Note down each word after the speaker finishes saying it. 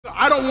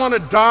I don't want to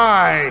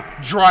die,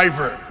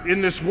 driver, in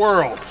this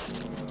world.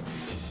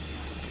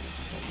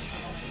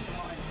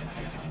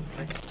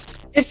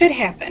 If it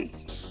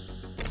happened,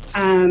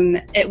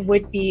 it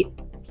would be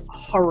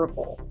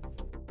horrible.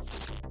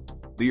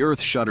 The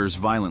earth shudders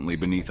violently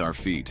beneath our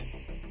feet.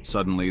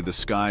 Suddenly, the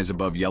skies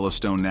above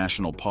Yellowstone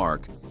National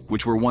Park,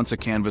 which were once a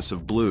canvas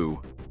of blue,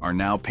 are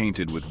now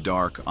painted with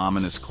dark,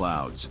 ominous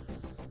clouds.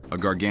 A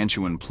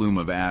gargantuan plume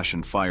of ash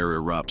and fire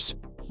erupts,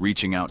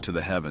 reaching out to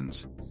the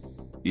heavens.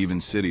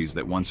 Even cities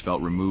that once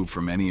felt removed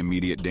from any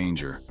immediate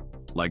danger,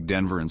 like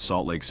Denver and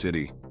Salt Lake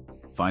City,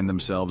 find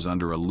themselves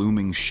under a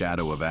looming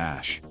shadow of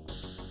ash.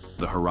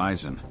 The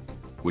horizon,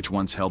 which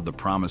once held the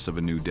promise of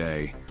a new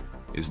day,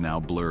 is now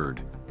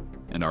blurred,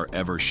 and our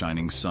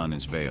ever-shining sun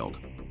is veiled.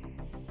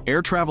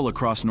 Air travel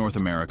across North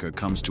America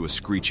comes to a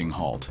screeching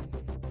halt.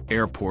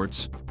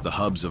 Airports, the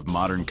hubs of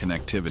modern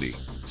connectivity,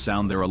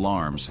 sound their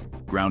alarms,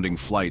 grounding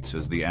flights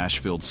as the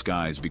ash-filled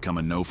skies become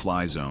a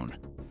no-fly zone.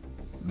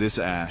 This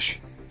ash,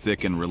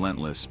 thick and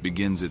relentless,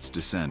 begins its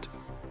descent,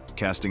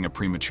 casting a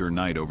premature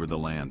night over the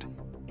land.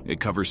 It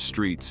covers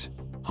streets,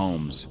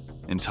 homes,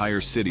 entire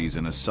cities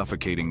in a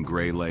suffocating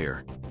gray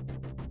layer.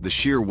 The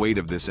sheer weight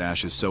of this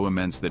ash is so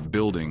immense that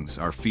buildings,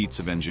 our feats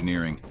of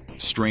engineering,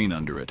 strain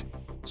under it.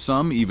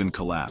 Some even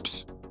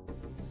collapse.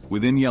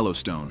 Within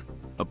Yellowstone,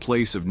 a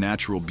place of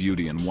natural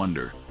beauty and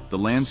wonder, the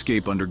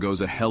landscape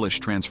undergoes a hellish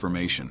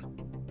transformation.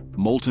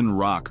 Molten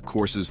rock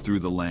courses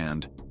through the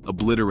land,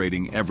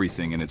 obliterating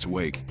everything in its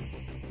wake.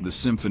 The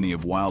symphony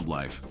of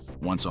wildlife,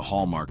 once a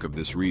hallmark of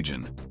this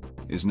region,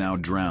 is now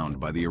drowned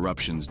by the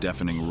eruption's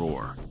deafening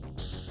roar.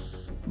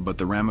 But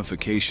the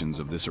ramifications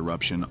of this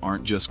eruption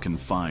aren't just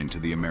confined to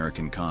the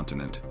American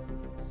continent.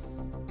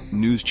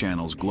 News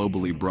channels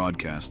globally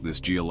broadcast this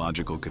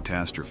geological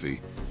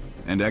catastrophe,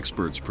 and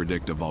experts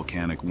predict a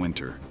volcanic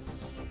winter.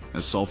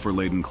 As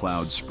sulfur-laden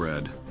clouds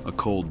spread, a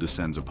cold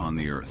descends upon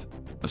the earth,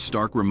 a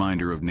stark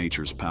reminder of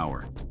nature's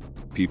power.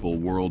 People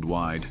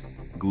worldwide,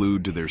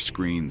 glued to their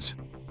screens,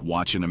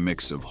 watch in a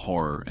mix of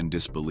horror and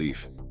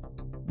disbelief.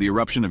 The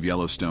eruption of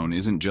Yellowstone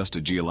isn't just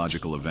a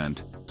geological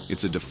event,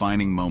 it's a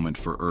defining moment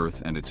for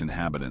Earth and its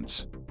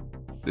inhabitants.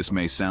 This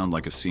may sound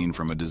like a scene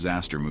from a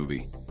disaster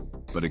movie,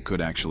 but it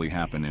could actually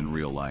happen in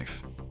real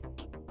life.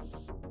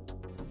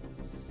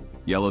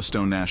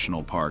 Yellowstone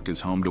National Park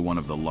is home to one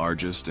of the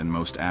largest and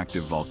most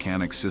active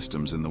volcanic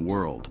systems in the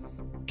world,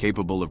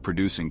 capable of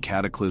producing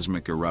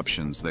cataclysmic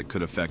eruptions that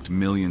could affect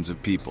millions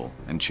of people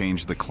and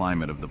change the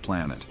climate of the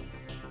planet.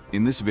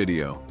 In this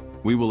video,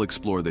 we will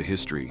explore the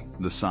history,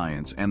 the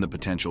science, and the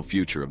potential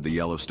future of the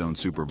Yellowstone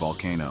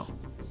supervolcano,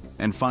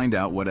 and find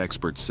out what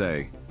experts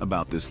say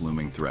about this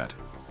looming threat.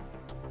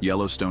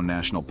 Yellowstone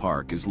National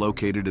Park is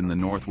located in the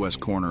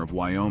northwest corner of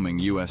Wyoming,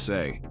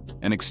 USA,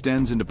 and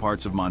extends into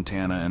parts of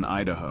Montana and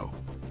Idaho.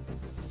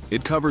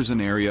 It covers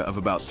an area of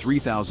about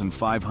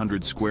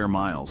 3,500 square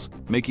miles,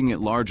 making it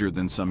larger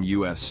than some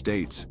U.S.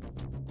 states.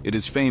 It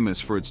is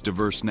famous for its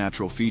diverse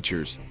natural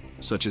features,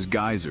 such as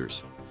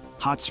geysers,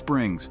 hot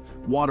springs,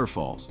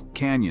 waterfalls,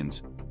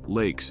 canyons,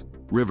 lakes,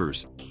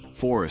 rivers,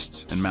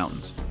 forests, and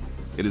mountains.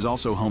 It is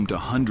also home to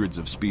hundreds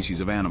of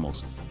species of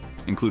animals,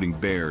 including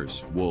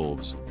bears,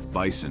 wolves,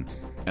 bison,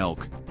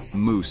 elk,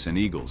 moose, and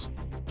eagles.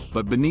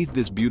 But beneath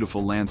this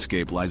beautiful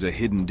landscape lies a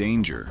hidden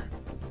danger,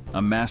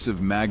 a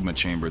massive magma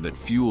chamber that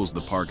fuels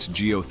the park's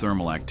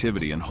geothermal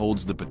activity and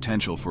holds the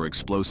potential for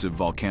explosive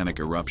volcanic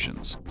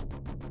eruptions.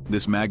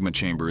 This magma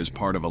chamber is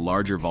part of a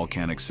larger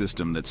volcanic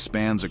system that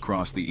spans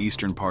across the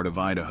eastern part of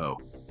Idaho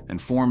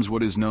and forms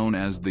what is known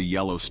as the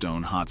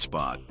Yellowstone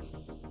hotspot.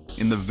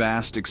 In the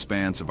vast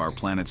expanse of our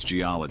planet's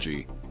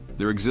geology,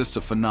 there exists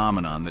a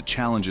phenomenon that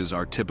challenges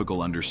our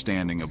typical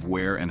understanding of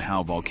where and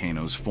how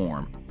volcanoes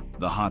form,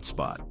 the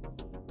hotspot.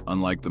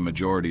 Unlike the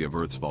majority of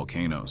Earth's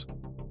volcanoes,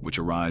 which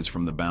arise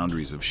from the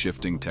boundaries of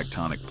shifting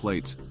tectonic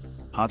plates,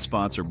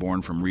 hotspots are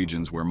born from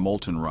regions where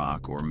molten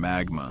rock, or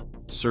magma,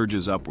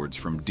 surges upwards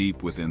from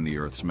deep within the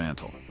Earth's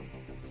mantle.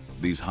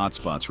 These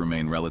hotspots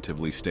remain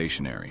relatively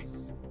stationary,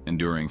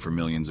 enduring for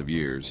millions of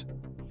years,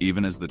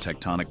 even as the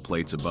tectonic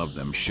plates above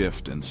them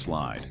shift and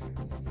slide.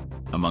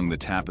 Among the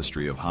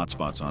tapestry of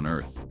hotspots on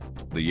Earth,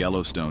 the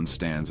Yellowstone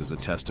stands as a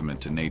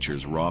testament to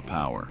nature's raw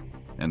power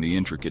and the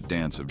intricate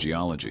dance of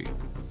geology.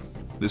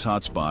 This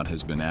hotspot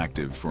has been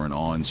active for an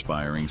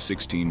awe-inspiring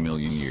 16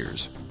 million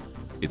years.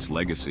 Its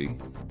legacy?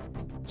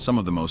 Some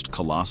of the most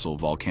colossal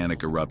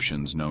volcanic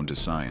eruptions known to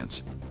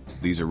science.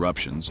 These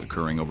eruptions,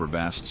 occurring over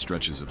vast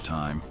stretches of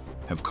time,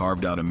 have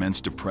carved out immense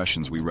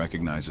depressions we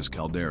recognize as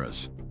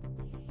calderas.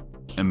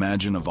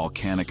 Imagine a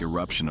volcanic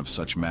eruption of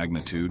such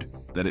magnitude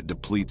that it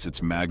depletes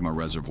its magma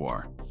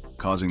reservoir,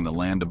 causing the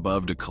land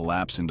above to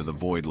collapse into the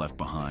void left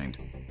behind.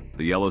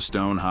 The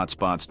Yellowstone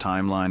hotspot's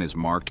timeline is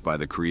marked by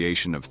the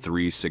creation of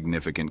three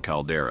significant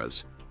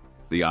calderas.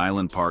 The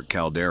Island Park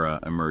caldera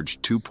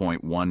emerged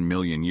 2.1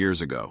 million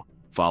years ago,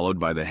 followed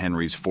by the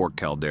Henry's Fork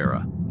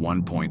caldera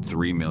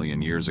 1.3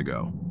 million years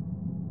ago.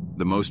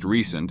 The most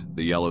recent,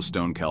 the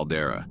Yellowstone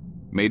caldera,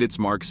 made its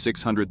mark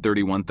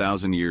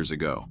 631,000 years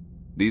ago.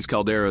 These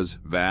calderas,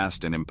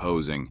 vast and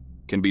imposing,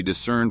 can be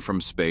discerned from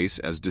space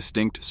as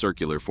distinct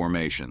circular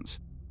formations.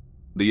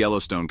 The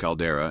Yellowstone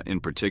caldera, in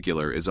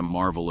particular, is a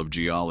marvel of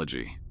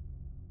geology.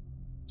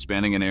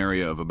 Spanning an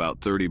area of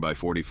about 30 by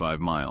 45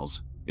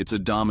 miles, it's a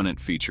dominant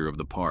feature of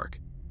the park.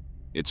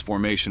 Its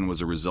formation was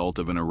a result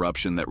of an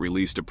eruption that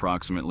released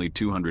approximately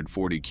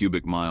 240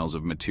 cubic miles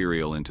of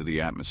material into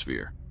the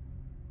atmosphere.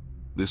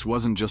 This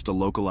wasn't just a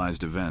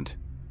localized event.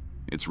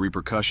 Its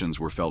repercussions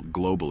were felt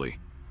globally.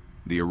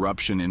 The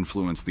eruption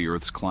influenced the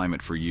Earth's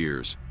climate for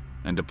years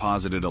and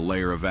deposited a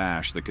layer of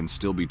ash that can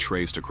still be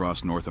traced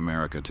across North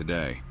America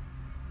today.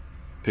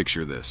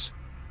 Picture this: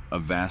 a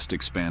vast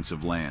expanse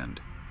of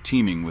land,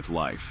 teeming with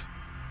life,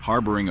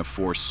 harboring a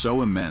force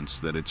so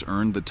immense that it's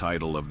earned the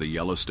title of the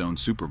Yellowstone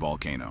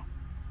supervolcano.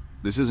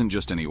 This isn't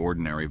just any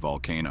ordinary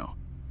volcano.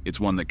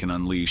 It's one that can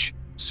unleash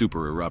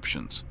super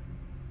eruptions.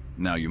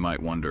 Now you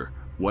might wonder,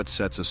 what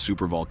sets a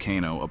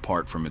supervolcano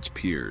apart from its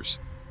peers?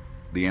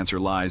 The answer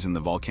lies in the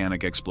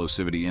Volcanic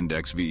Explosivity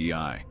Index,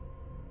 VEI.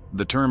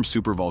 The term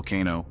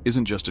supervolcano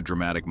isn't just a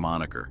dramatic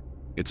moniker,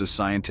 it's a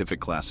scientific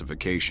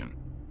classification.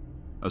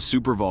 A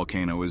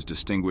supervolcano is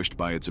distinguished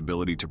by its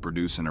ability to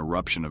produce an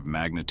eruption of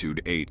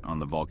magnitude 8 on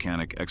the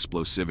Volcanic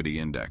Explosivity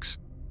Index.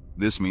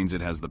 This means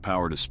it has the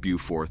power to spew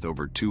forth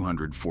over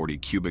 240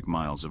 cubic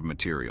miles of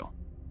material.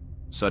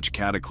 Such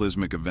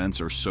cataclysmic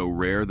events are so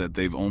rare that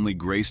they've only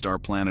graced our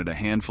planet a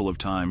handful of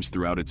times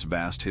throughout its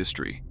vast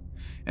history.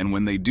 And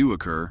when they do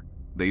occur,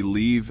 they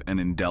leave an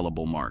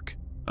indelible mark,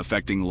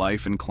 affecting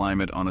life and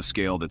climate on a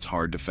scale that's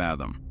hard to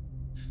fathom.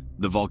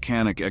 The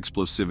Volcanic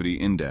Explosivity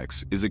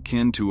Index is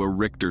akin to a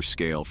Richter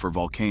scale for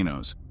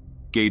volcanoes,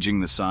 gauging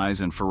the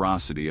size and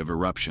ferocity of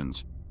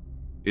eruptions.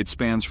 It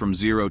spans from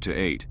 0 to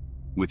 8,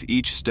 with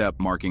each step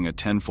marking a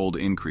tenfold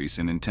increase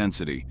in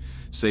intensity,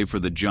 save for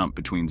the jump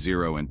between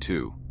 0 and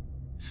 2.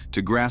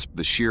 To grasp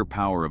the sheer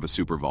power of a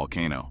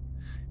supervolcano,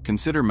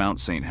 consider Mount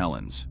St.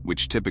 Helens,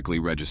 which typically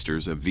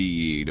registers a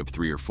VE8 of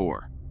 3 or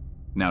 4.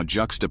 Now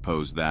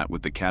juxtapose that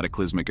with the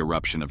cataclysmic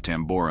eruption of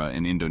Tambora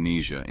in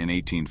Indonesia in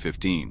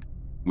 1815,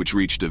 which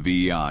reached a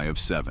VEI of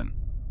 7.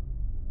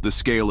 The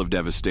scale of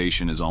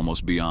devastation is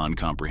almost beyond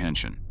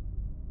comprehension.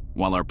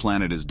 While our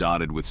planet is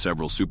dotted with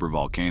several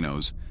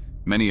supervolcanoes,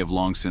 many have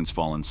long since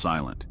fallen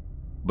silent.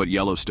 But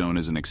Yellowstone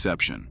is an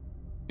exception.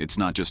 It's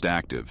not just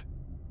active,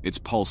 it's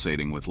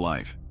pulsating with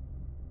life.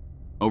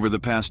 Over the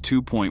past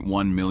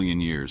 2.1 million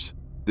years,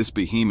 this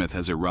behemoth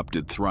has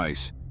erupted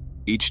thrice,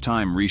 each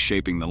time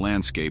reshaping the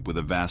landscape with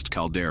a vast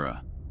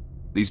caldera.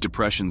 These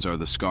depressions are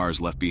the scars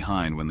left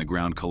behind when the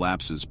ground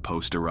collapses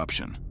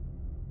post-eruption.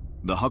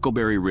 The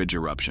Huckleberry Ridge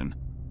eruption,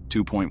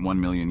 2.1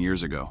 million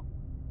years ago,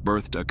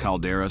 birthed a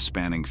caldera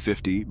spanning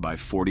 50 by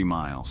 40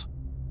 miles.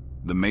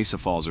 The Mesa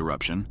Falls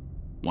eruption,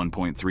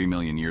 1.3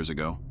 million years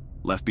ago,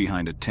 left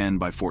behind a 10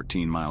 by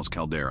 14 miles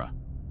caldera.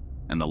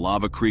 And the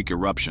Lava Creek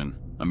eruption,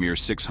 a mere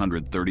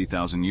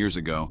 630,000 years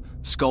ago,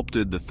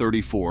 sculpted the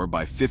 34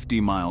 by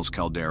 50 miles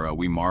caldera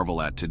we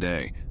marvel at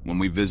today when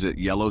we visit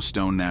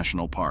Yellowstone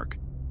National Park.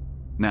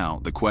 Now,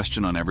 the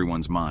question on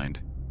everyone's mind: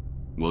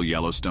 will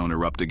Yellowstone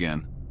erupt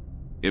again?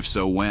 If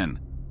so, when?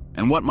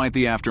 And what might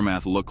the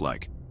aftermath look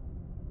like?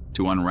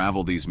 To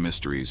unravel these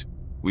mysteries,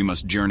 we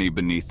must journey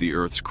beneath the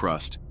Earth's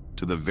crust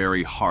to the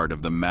very heart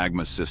of the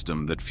magma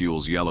system that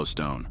fuels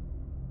Yellowstone.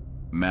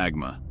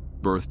 Magma,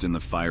 birthed in the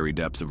fiery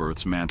depths of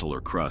Earth's mantle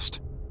or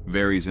crust,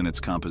 varies in its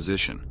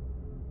composition.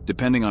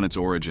 Depending on its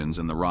origins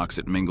and the rocks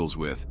it mingles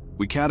with,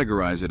 we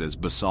categorize it as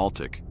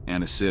basaltic,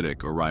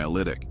 ancidic, or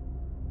rhyolitic.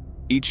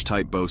 Each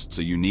type boasts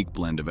a unique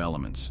blend of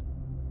elements.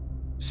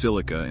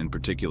 Silica, in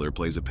particular,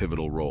 plays a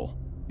pivotal role,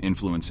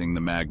 influencing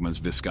the magma's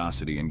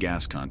viscosity and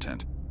gas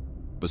content.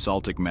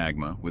 Basaltic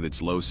magma, with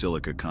its low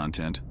silica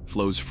content,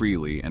 flows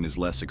freely and is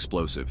less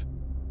explosive.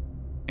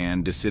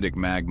 Andesitic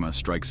magma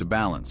strikes a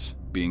balance,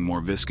 being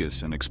more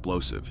viscous and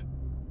explosive.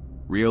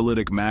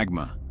 Rhyolitic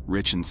magma,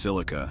 rich in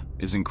silica,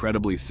 is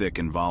incredibly thick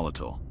and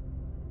volatile.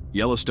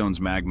 Yellowstone's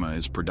magma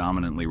is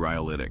predominantly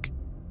rhyolitic.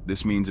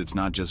 This means it's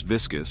not just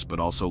viscous, but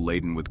also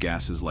laden with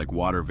gases like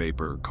water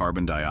vapor,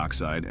 carbon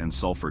dioxide, and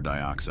sulfur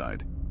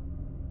dioxide.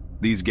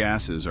 These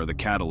gases are the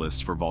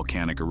catalysts for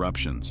volcanic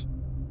eruptions.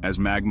 As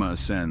magma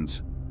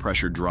ascends,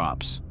 pressure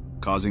drops,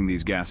 causing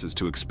these gases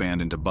to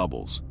expand into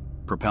bubbles,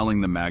 propelling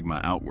the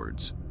magma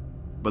outwards.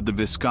 But the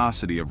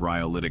viscosity of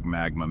rhyolitic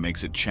magma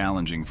makes it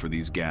challenging for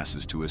these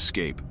gases to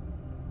escape,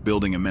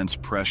 building immense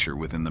pressure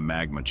within the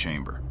magma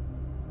chamber.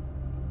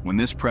 When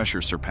this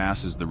pressure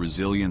surpasses the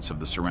resilience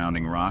of the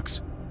surrounding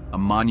rocks, a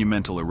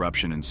monumental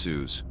eruption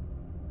ensues.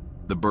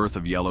 The birth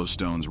of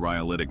Yellowstone's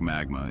rhyolitic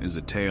magma is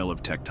a tale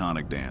of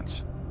tectonic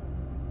dance.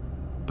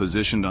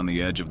 Positioned on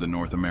the edge of the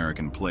North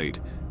American plate,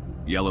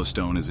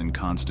 Yellowstone is in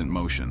constant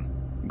motion,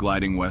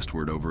 gliding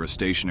westward over a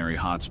stationary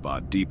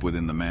hotspot deep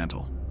within the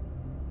mantle.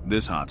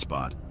 This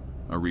hotspot,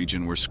 a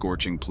region where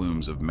scorching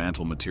plumes of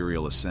mantle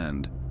material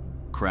ascend,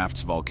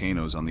 crafts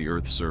volcanoes on the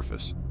Earth's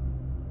surface.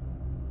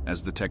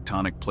 As the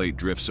tectonic plate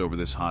drifts over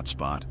this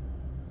hotspot,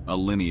 a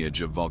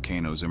lineage of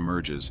volcanoes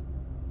emerges,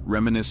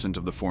 reminiscent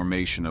of the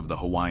formation of the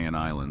Hawaiian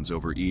Islands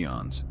over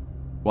eons.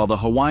 While the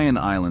Hawaiian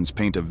Islands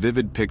paint a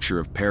vivid picture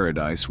of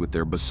paradise with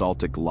their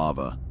basaltic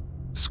lava,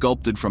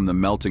 sculpted from the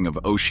melting of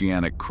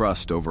oceanic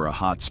crust over a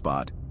hot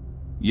spot,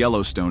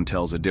 Yellowstone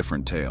tells a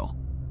different tale.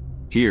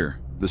 Here,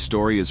 the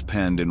story is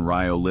penned in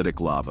rhyolitic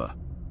lava,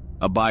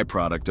 a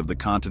byproduct of the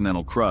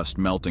continental crust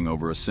melting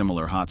over a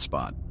similar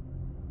hotspot.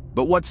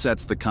 But what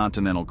sets the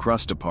continental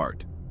crust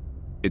apart?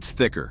 It's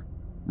thicker,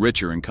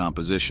 richer in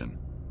composition,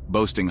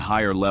 boasting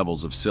higher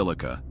levels of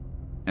silica,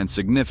 and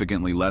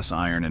significantly less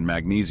iron and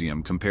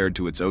magnesium compared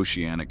to its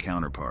oceanic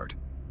counterpart.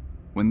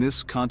 When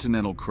this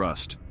continental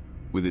crust,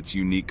 with its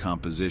unique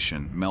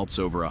composition, melts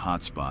over a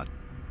hotspot,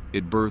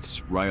 it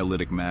births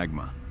rhyolitic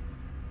magma.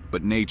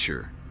 But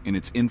nature, in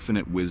its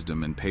infinite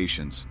wisdom and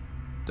patience,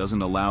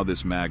 doesn't allow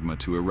this magma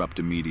to erupt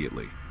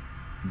immediately.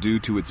 Due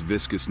to its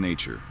viscous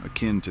nature,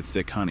 akin to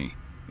thick honey,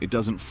 it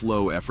doesn't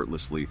flow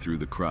effortlessly through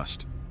the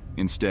crust.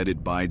 Instead,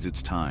 it bides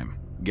its time,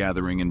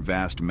 gathering in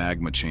vast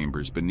magma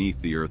chambers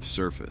beneath the Earth's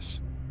surface.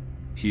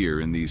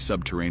 Here, in these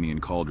subterranean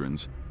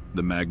cauldrons,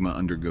 the magma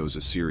undergoes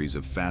a series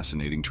of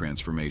fascinating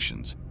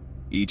transformations,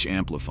 each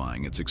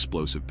amplifying its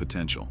explosive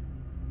potential.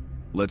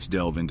 Let's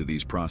delve into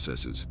these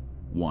processes.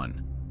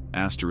 1.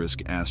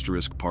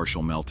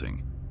 Partial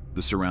melting.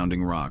 The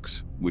surrounding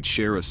rocks, which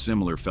share a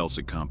similar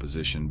felsic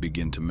composition,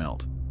 begin to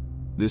melt.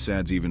 This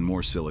adds even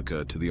more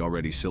silica to the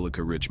already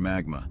silica-rich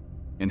magma,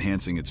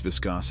 enhancing its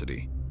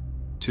viscosity.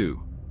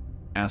 2.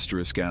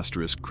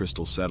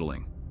 Crystal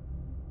settling.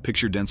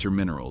 Picture denser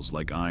minerals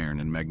like iron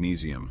and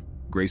magnesium,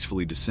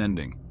 gracefully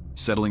descending,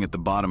 settling at the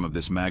bottom of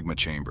this magma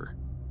chamber.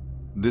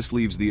 This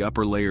leaves the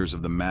upper layers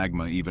of the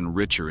magma even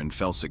richer in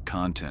felsic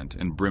content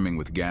and brimming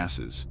with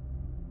gases.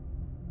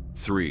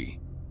 3.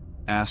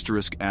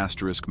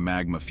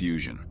 Magma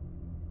fusion.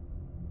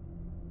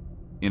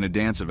 In a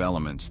dance of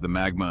elements, the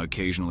magma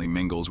occasionally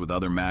mingles with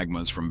other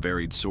magmas from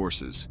varied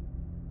sources.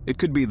 It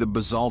could be the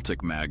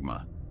basaltic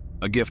magma,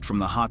 a gift from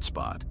the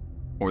hotspot,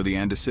 or the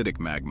andesitic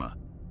magma,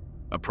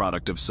 a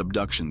product of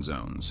subduction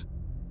zones.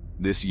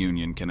 This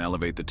union can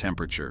elevate the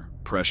temperature,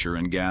 pressure,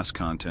 and gas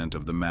content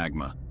of the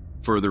magma,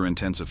 further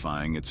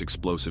intensifying its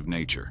explosive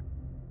nature.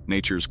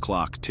 Nature's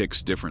clock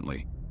ticks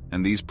differently,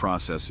 and these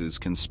processes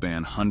can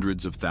span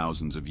hundreds of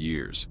thousands of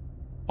years.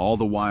 All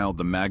the while,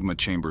 the magma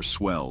chamber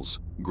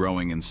swells,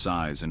 growing in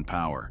size and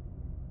power.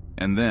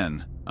 And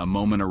then, a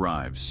moment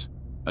arrives,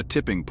 a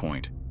tipping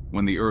point,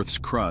 when the Earth's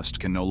crust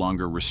can no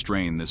longer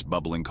restrain this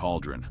bubbling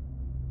cauldron.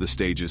 The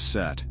stage is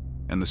set,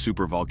 and the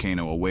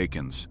supervolcano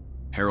awakens,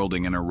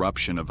 heralding an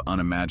eruption of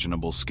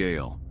unimaginable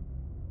scale.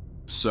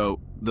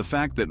 So, the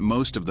fact that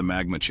most of the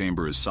magma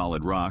chamber is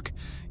solid rock,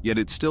 yet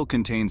it still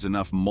contains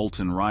enough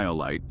molten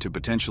rhyolite to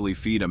potentially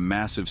feed a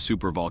massive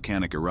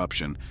supervolcanic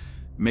eruption,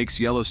 makes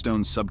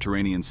Yellowstone's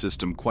subterranean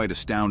system quite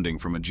astounding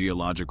from a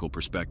geological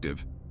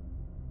perspective.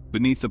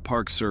 Beneath the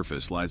park's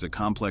surface lies a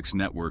complex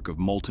network of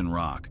molten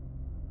rock.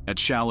 At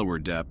shallower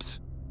depths,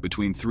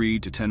 between 3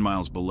 to 10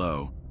 miles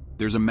below,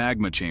 there's a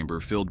magma chamber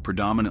filled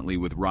predominantly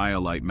with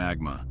rhyolite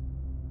magma.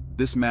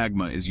 This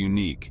magma is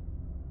unique.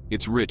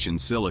 It's rich in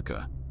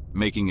silica,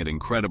 making it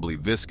incredibly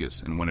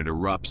viscous and when it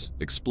erupts,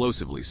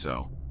 explosively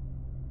so.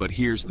 But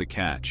here's the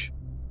catch.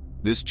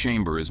 This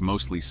chamber is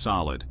mostly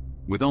solid,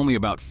 with only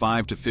about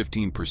 5 to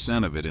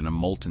 15% of it in a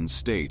molten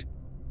state.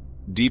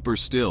 Deeper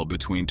still,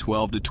 between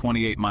 12 to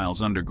 28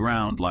 miles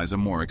underground, lies a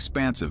more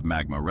expansive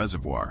magma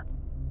reservoir.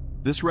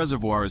 This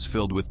reservoir is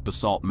filled with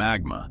basalt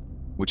magma,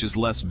 which is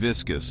less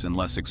viscous and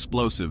less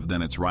explosive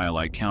than its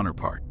rhyolite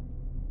counterpart.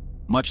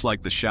 Much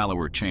like the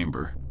shallower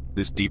chamber,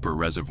 this deeper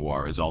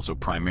reservoir is also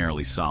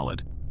primarily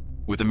solid,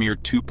 with a mere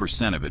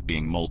 2% of it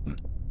being molten.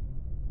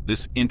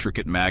 This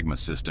intricate magma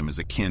system is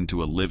akin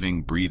to a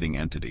living, breathing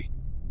entity.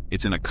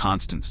 It's in a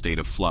constant state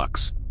of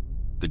flux.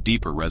 The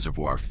deeper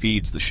reservoir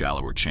feeds the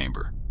shallower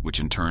chamber, which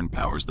in turn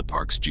powers the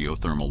park's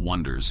geothermal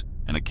wonders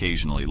and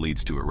occasionally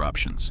leads to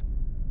eruptions.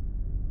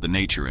 The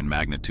nature and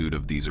magnitude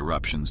of these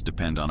eruptions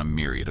depend on a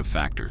myriad of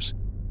factors,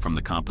 from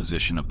the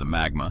composition of the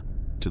magma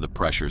to the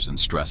pressures and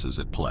stresses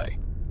at play.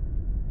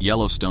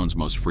 Yellowstone's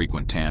most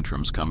frequent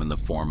tantrums come in the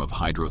form of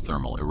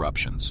hydrothermal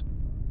eruptions.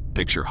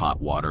 Picture hot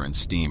water and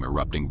steam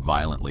erupting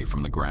violently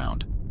from the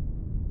ground.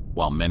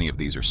 While many of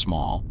these are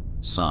small,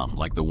 some,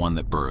 like the one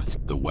that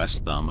birthed the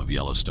west thumb of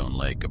Yellowstone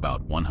Lake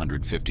about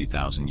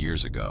 150,000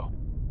 years ago,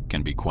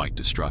 can be quite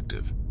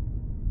destructive.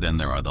 Then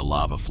there are the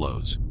lava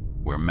flows,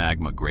 where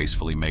magma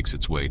gracefully makes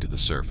its way to the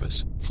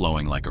surface,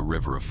 flowing like a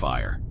river of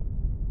fire.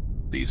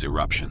 These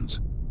eruptions,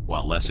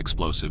 while less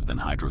explosive than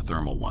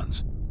hydrothermal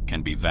ones,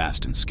 can be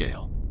vast in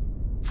scale.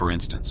 For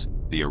instance,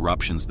 the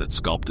eruptions that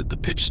sculpted the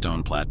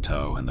Pitchstone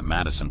Plateau and the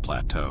Madison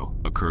Plateau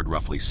occurred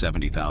roughly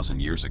 70,000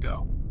 years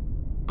ago.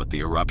 But the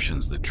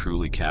eruptions that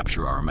truly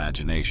capture our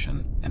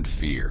imagination and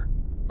fear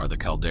are the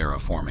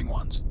caldera-forming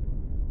ones.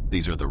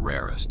 These are the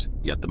rarest,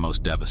 yet the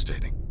most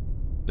devastating.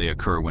 They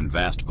occur when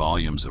vast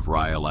volumes of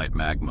rhyolite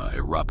magma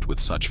erupt with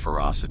such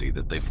ferocity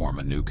that they form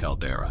a new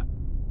caldera.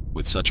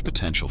 With such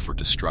potential for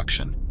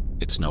destruction,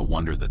 it's no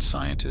wonder that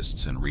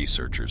scientists and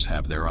researchers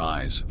have their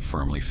eyes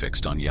firmly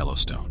fixed on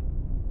Yellowstone.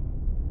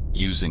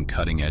 Using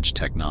cutting-edge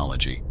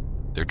technology,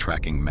 they're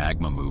tracking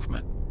magma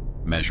movement,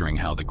 measuring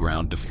how the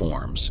ground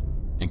deforms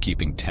and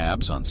keeping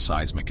tabs on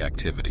seismic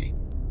activity.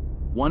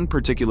 One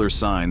particular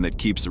sign that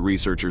keeps the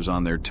researchers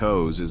on their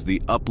toes is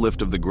the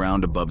uplift of the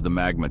ground above the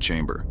magma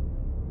chamber.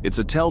 It's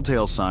a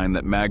telltale sign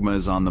that magma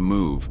is on the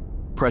move,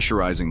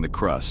 pressurizing the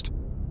crust.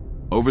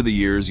 Over the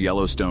years,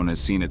 Yellowstone has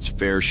seen its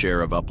fair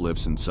share of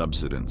uplifts and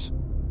subsidence.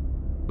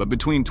 But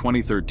between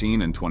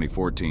 2013 and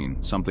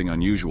 2014, something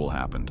unusual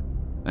happened.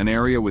 An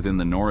area within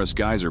the Norris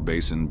Geyser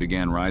Basin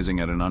began rising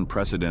at an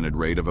unprecedented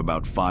rate of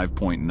about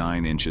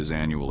 5.9 inches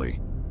annually.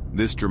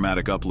 This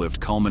dramatic uplift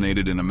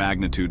culminated in a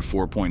magnitude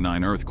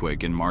 4.9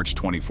 earthquake in March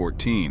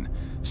 2014,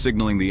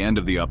 signaling the end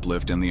of the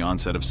uplift and the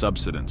onset of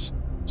subsidence.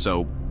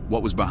 So,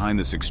 what was behind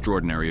this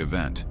extraordinary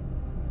event?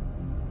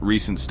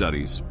 Recent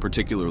studies,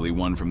 particularly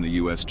one from the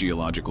U.S.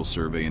 Geological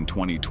Survey in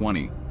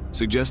 2020,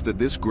 suggest that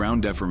this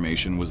ground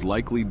deformation was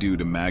likely due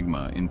to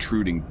magma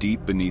intruding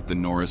deep beneath the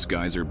Norris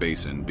Geyser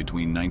Basin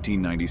between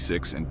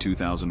 1996 and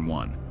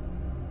 2001.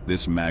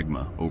 This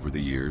magma, over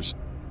the years,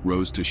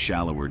 rose to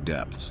shallower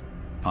depths,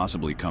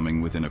 possibly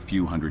coming within a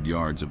few hundred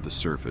yards of the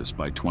surface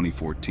by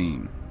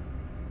 2014.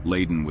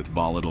 Laden with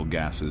volatile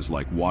gases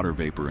like water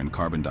vapor and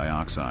carbon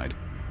dioxide,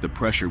 the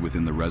pressure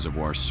within the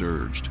reservoir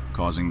surged,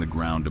 causing the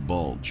ground to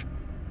bulge.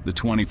 The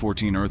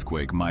 2014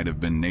 earthquake might have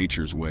been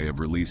nature's way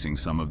of releasing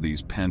some of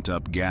these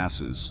pent-up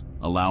gases,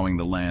 allowing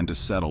the land to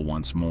settle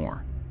once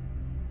more.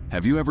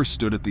 Have you ever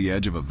stood at the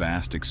edge of a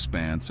vast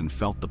expanse and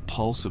felt the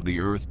pulse of the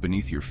earth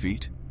beneath your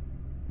feet?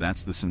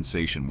 That's the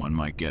sensation one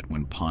might get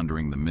when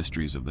pondering the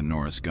mysteries of the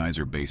Norris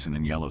Geyser Basin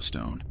in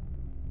Yellowstone.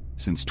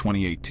 Since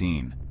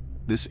 2018,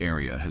 this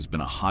area has been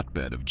a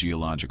hotbed of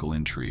geological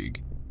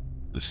intrigue.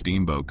 The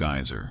Steamboat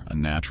Geyser, a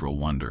natural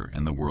wonder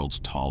and the world's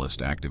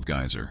tallest active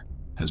geyser,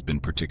 has been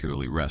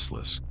particularly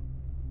restless.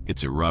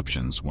 Its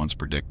eruptions, once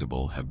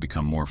predictable, have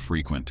become more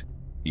frequent,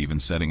 even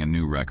setting a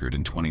new record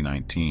in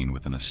 2019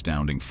 with an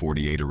astounding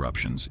 48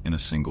 eruptions in a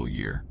single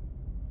year.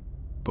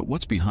 But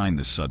what's behind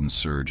this sudden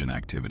surge in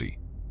activity?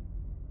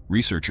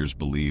 Researchers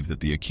believe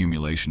that the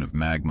accumulation of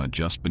magma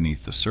just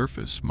beneath the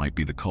surface might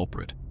be the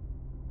culprit.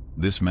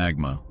 This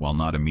magma, while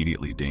not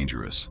immediately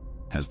dangerous,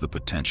 has the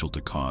potential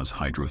to cause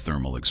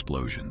hydrothermal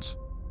explosions.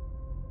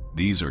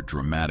 These are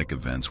dramatic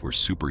events where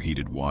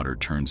superheated water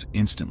turns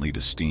instantly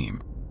to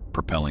steam,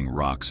 propelling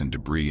rocks and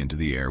debris into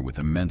the air with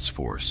immense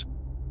force.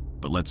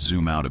 But let's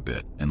zoom out a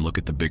bit and look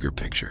at the bigger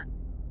picture: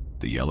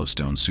 the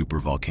Yellowstone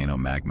supervolcano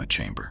magma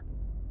chamber.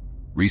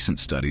 Recent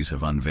studies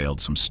have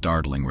unveiled some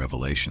startling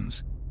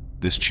revelations.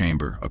 This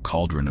chamber, a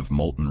cauldron of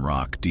molten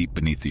rock deep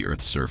beneath the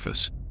Earth's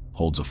surface,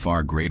 holds a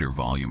far greater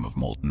volume of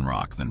molten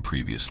rock than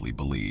previously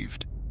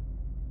believed.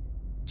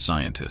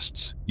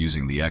 Scientists,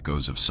 using the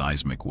echoes of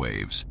seismic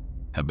waves,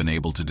 have been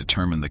able to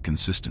determine the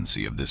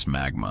consistency of this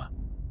magma.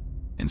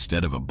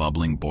 Instead of a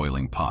bubbling,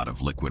 boiling pot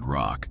of liquid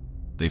rock,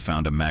 they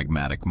found a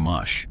magmatic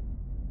mush,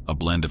 a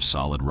blend of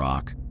solid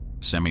rock,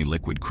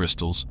 semi-liquid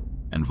crystals,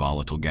 and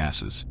volatile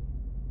gases.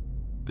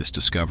 This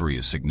discovery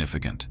is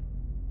significant.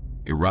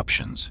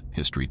 Eruptions,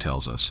 history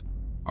tells us,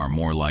 are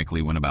more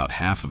likely when about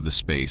half of the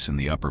space in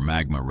the upper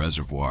magma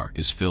reservoir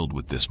is filled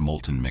with this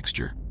molten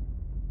mixture.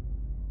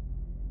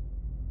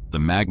 The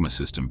magma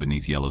system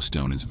beneath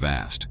Yellowstone is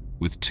vast,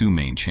 with two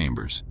main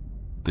chambers.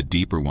 The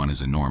deeper one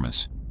is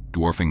enormous,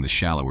 dwarfing the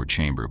shallower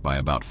chamber by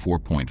about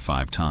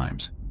 4.5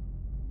 times.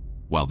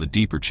 While the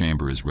deeper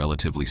chamber is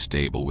relatively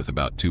stable with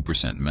about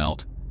 2%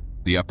 melt,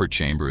 the upper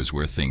chamber is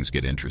where things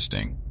get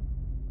interesting.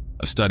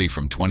 A study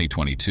from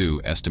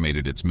 2022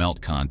 estimated its melt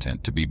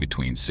content to be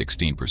between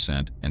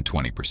 16% and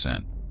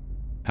 20%.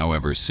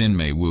 However,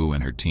 Sin-Mei Wu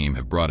and her team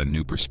have brought a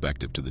new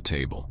perspective to the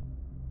table.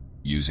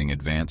 Using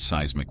advanced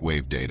seismic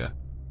wave data,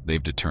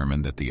 they've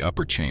determined that the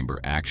upper chamber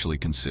actually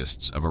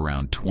consists of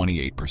around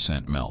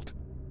 28% melt.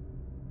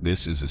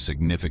 This is a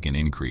significant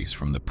increase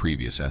from the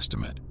previous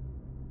estimate.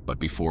 But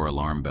before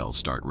alarm bells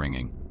start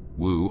ringing,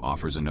 Wu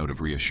offers a note of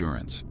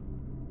reassurance.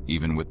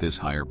 Even with this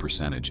higher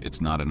percentage,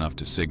 it's not enough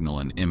to signal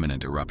an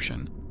imminent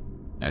eruption.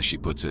 As she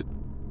puts it,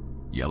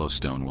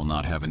 Yellowstone will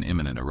not have an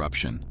imminent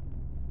eruption.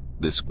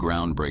 This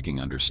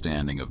groundbreaking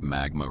understanding of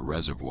magma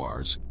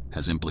reservoirs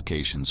has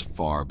implications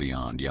far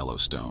beyond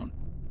Yellowstone.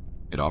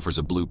 It offers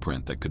a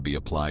blueprint that could be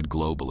applied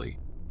globally,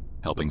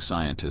 helping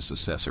scientists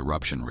assess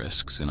eruption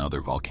risks in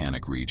other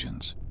volcanic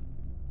regions.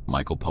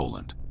 Michael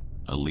Poland,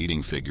 a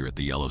leading figure at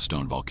the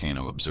Yellowstone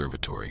Volcano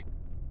Observatory,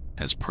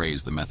 has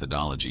praised the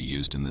methodology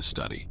used in this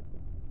study.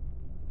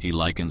 He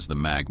likens the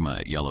magma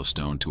at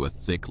Yellowstone to a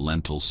thick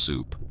lentil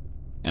soup,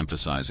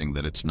 emphasizing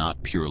that it's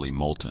not purely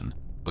molten,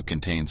 but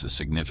contains a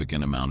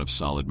significant amount of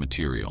solid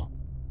material.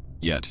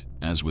 Yet,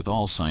 as with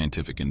all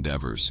scientific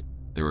endeavors,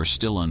 there are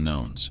still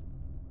unknowns.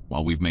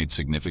 While we've made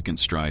significant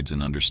strides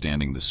in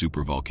understanding the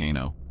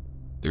supervolcano,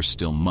 there's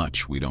still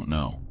much we don't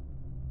know.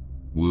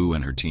 Wu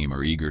and her team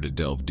are eager to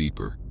delve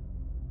deeper,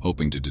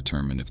 hoping to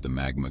determine if the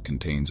magma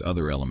contains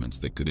other elements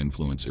that could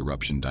influence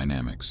eruption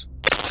dynamics.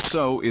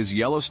 So, is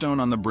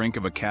Yellowstone on the brink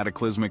of a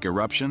cataclysmic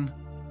eruption?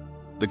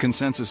 The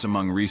consensus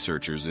among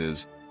researchers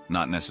is,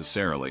 not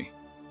necessarily.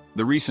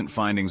 The recent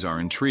findings are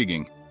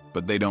intriguing,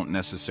 but they don't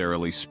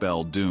necessarily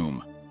spell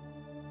doom.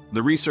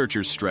 The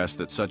researchers stress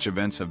that such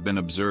events have been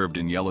observed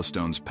in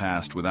Yellowstone's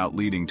past without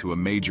leading to a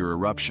major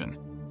eruption.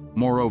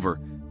 Moreover,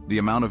 the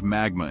amount of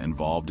magma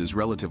involved is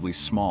relatively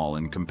small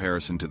in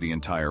comparison to the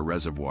entire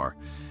reservoir,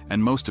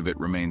 and most of it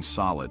remains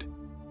solid.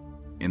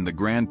 In the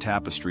grand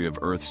tapestry of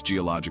Earth's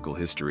geological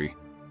history,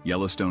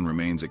 Yellowstone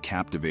remains a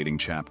captivating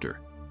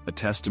chapter, a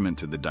testament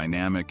to the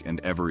dynamic and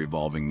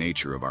ever-evolving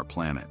nature of our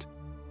planet.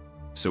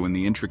 So in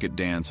the intricate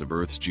dance of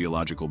Earth's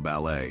geological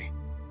ballet,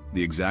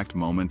 the exact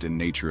moment and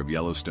nature of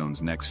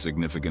Yellowstone's next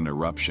significant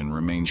eruption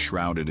remains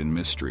shrouded in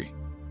mystery.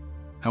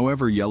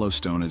 However,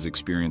 Yellowstone has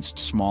experienced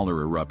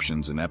smaller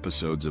eruptions and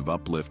episodes of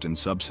uplift and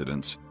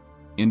subsidence,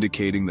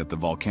 indicating that the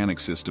volcanic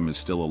system is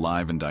still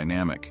alive and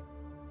dynamic.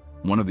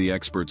 One of the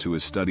experts who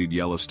has studied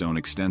Yellowstone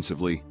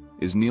extensively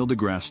is Neil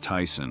deGrasse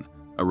Tyson,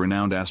 a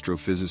renowned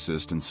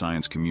astrophysicist and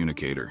science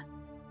communicator.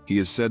 He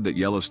has said that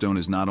Yellowstone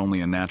is not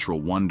only a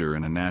natural wonder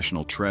and a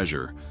national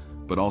treasure,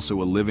 but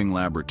also a living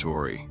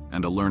laboratory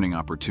and a learning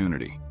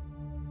opportunity.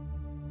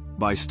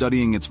 By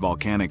studying its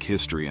volcanic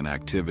history and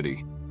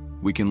activity,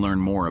 we can learn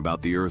more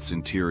about the Earth's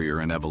interior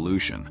and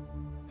evolution,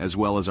 as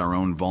well as our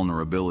own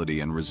vulnerability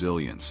and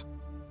resilience.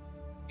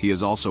 He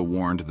has also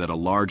warned that a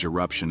large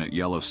eruption at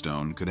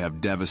Yellowstone could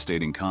have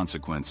devastating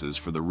consequences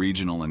for the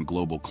regional and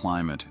global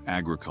climate,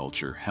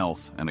 agriculture,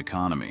 health, and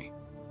economy.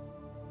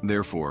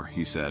 Therefore,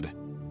 he said,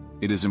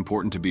 it is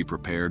important to be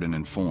prepared and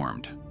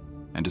informed,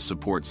 and to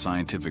support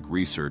scientific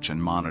research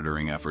and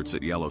monitoring efforts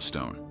at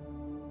Yellowstone.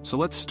 So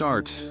let's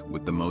start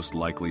with the most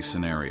likely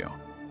scenario.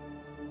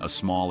 A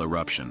small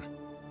eruption.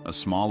 A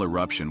small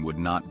eruption would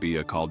not be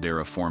a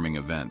caldera-forming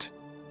event,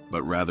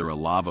 but rather a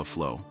lava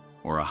flow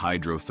or a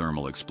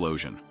hydrothermal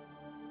explosion.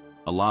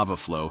 A lava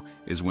flow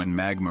is when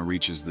magma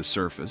reaches the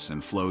surface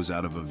and flows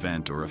out of a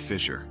vent or a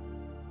fissure.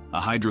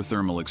 A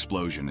hydrothermal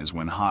explosion is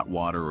when hot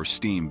water or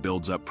steam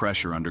builds up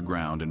pressure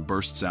underground and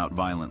bursts out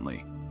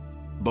violently.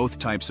 Both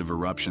types of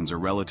eruptions are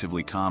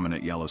relatively common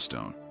at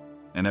Yellowstone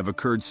and have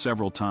occurred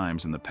several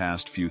times in the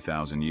past few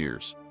thousand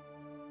years.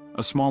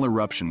 A small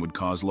eruption would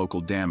cause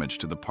local damage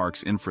to the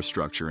park's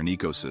infrastructure and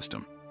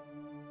ecosystem.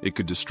 It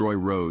could destroy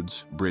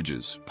roads,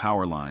 bridges,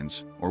 power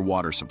lines, or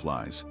water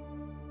supplies.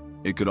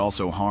 It could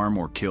also harm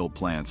or kill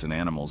plants and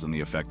animals in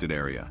the affected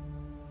area,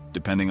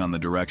 depending on the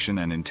direction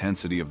and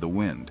intensity of the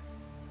wind.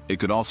 It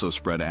could also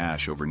spread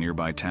ash over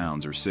nearby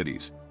towns or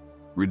cities,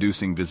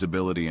 reducing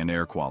visibility and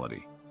air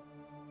quality.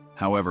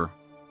 However,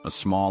 a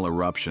small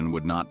eruption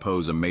would not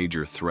pose a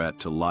major threat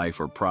to life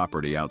or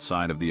property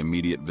outside of the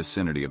immediate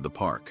vicinity of the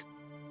park.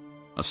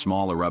 A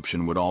small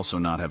eruption would also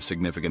not have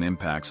significant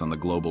impacts on the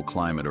global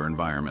climate or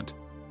environment.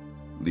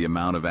 The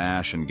amount of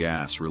ash and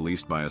gas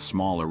released by a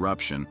small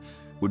eruption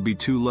would be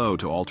too low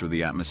to alter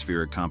the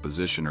atmospheric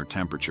composition or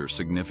temperature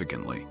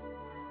significantly.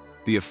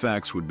 The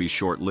effects would be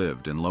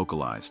short-lived and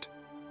localized.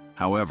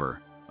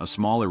 However, a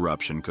small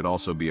eruption could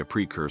also be a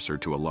precursor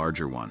to a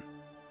larger one.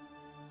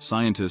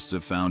 Scientists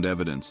have found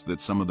evidence that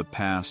some of the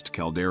past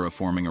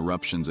caldera-forming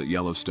eruptions at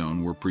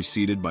Yellowstone were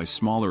preceded by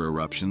smaller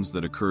eruptions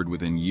that occurred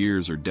within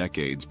years or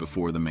decades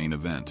before the main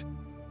event.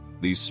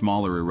 These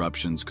smaller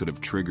eruptions could have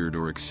triggered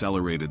or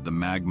accelerated the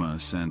magma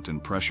ascent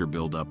and pressure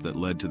buildup that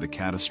led to the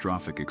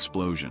catastrophic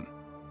explosion.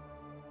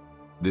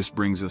 This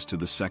brings us to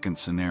the second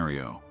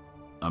scenario,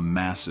 a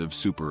massive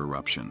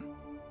supereruption.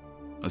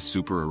 A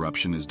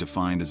supereruption is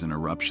defined as an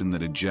eruption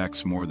that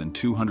ejects more than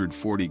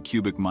 240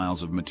 cubic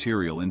miles of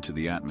material into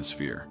the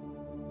atmosphere.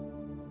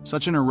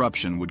 Such an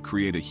eruption would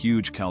create a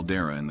huge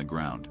caldera in the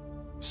ground,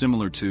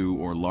 similar to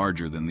or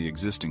larger than the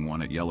existing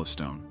one at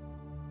Yellowstone.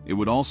 It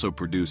would also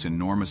produce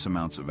enormous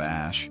amounts of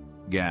ash,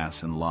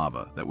 gas, and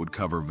lava that would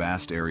cover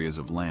vast areas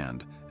of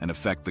land and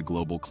affect the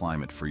global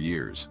climate for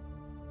years.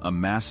 A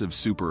massive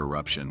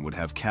supereruption would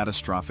have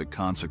catastrophic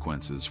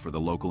consequences for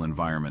the local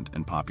environment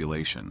and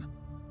population.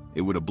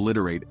 It would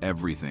obliterate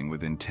everything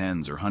within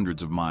tens or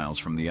hundreds of miles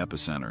from the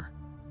epicenter.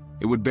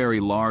 It would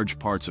bury large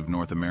parts of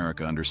North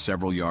America under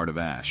several yards of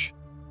ash.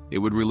 It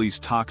would release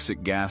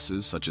toxic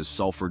gases such as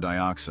sulfur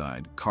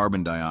dioxide,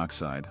 carbon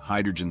dioxide,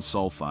 hydrogen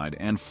sulfide,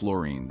 and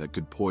fluorine that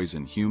could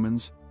poison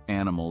humans,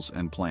 animals,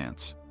 and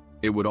plants.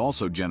 It would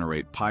also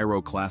generate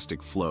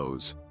pyroclastic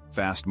flows,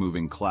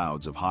 fast-moving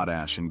clouds of hot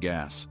ash and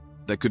gas,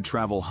 that could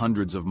travel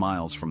hundreds of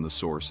miles from the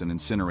source and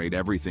incinerate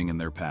everything in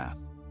their path.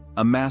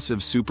 A massive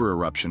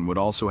supereruption would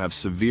also have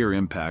severe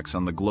impacts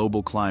on the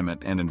global climate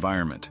and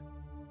environment.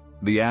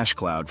 The ash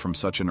cloud from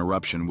such an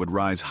eruption would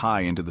rise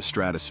high into the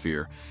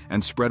stratosphere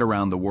and spread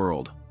around the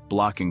world,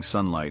 blocking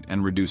sunlight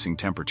and reducing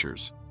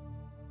temperatures.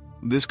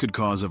 This could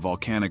cause a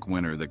volcanic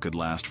winter that could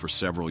last for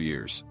several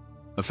years,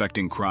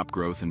 affecting crop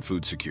growth and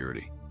food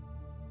security.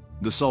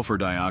 The sulfur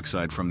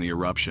dioxide from the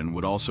eruption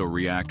would also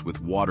react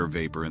with water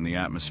vapor in the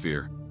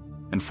atmosphere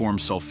and form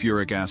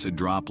sulfuric acid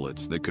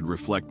droplets that could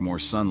reflect more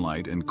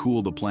sunlight and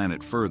cool the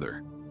planet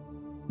further.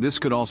 This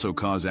could also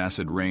cause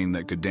acid rain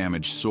that could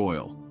damage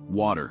soil,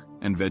 water,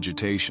 and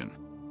vegetation.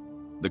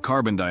 The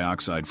carbon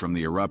dioxide from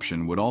the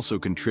eruption would also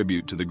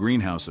contribute to the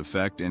greenhouse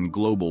effect and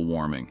global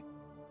warming,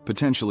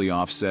 potentially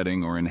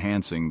offsetting or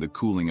enhancing the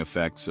cooling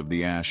effects of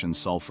the ash and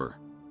sulfur.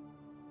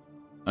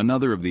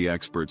 Another of the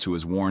experts who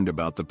has warned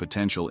about the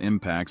potential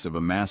impacts of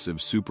a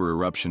massive super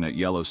eruption at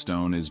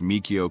Yellowstone is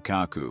Michio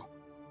Kaku,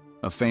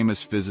 a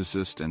famous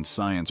physicist and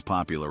science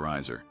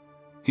popularizer.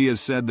 He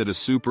has said that a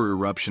super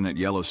eruption at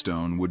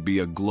Yellowstone would be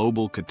a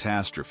global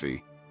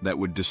catastrophe that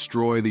would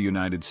destroy the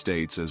United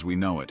States as we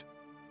know it.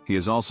 He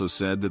has also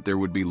said that there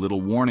would be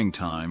little warning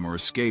time or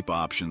escape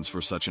options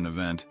for such an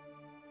event,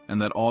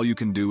 and that all you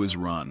can do is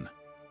run.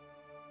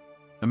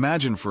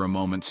 Imagine for a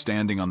moment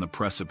standing on the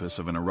precipice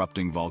of an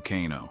erupting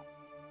volcano.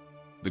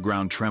 The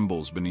ground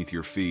trembles beneath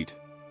your feet,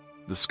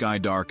 the sky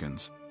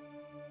darkens,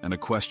 and a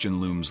question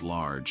looms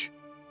large.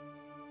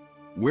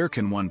 Where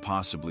can one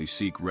possibly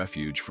seek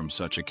refuge from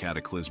such a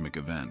cataclysmic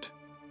event?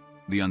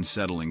 The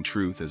unsettling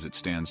truth as it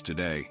stands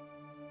today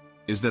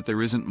is that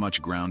there isn't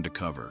much ground to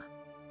cover.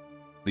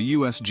 The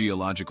U.S.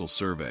 Geological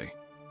Survey,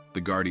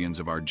 the guardians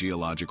of our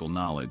geological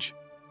knowledge,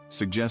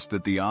 suggest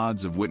that the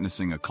odds of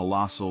witnessing a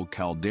colossal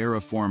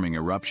caldera-forming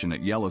eruption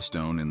at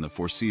Yellowstone in the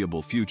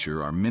foreseeable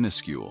future are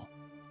minuscule.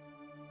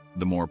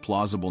 The more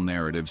plausible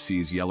narrative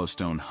sees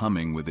Yellowstone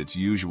humming with its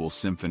usual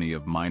symphony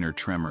of minor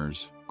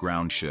tremors,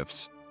 ground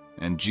shifts,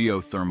 and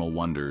geothermal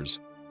wonders,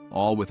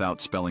 all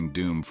without spelling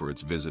doom for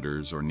its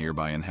visitors or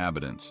nearby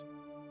inhabitants.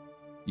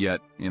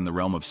 Yet, in the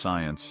realm of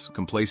science,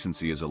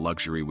 complacency is a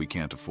luxury we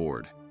can't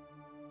afford.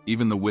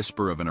 Even the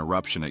whisper of an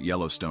eruption at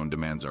Yellowstone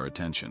demands our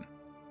attention.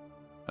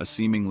 A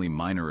seemingly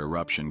minor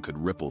eruption could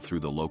ripple through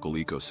the local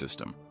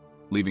ecosystem,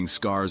 leaving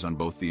scars on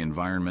both the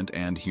environment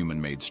and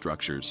human-made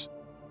structures.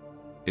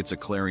 It's a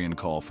clarion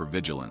call for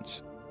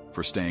vigilance,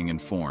 for staying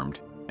informed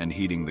and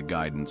heeding the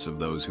guidance of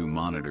those who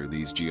monitor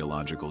these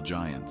geological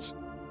giants.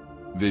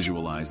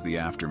 Visualize the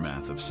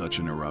aftermath of such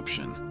an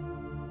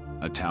eruption.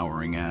 A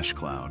towering ash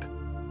cloud,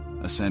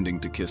 ascending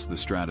to kiss the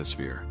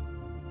stratosphere,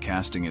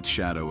 casting its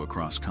shadow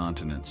across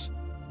continents,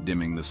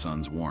 dimming the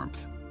sun's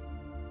warmth.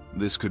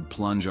 This could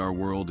plunge our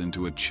world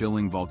into a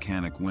chilling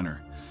volcanic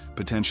winter,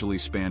 potentially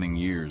spanning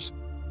years,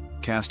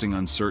 casting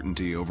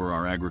uncertainty over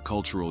our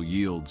agricultural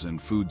yields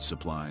and food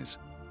supplies.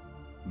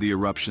 The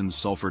eruption's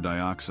sulfur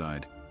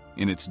dioxide,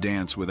 in its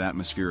dance with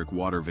atmospheric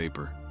water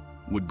vapor,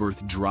 would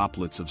birth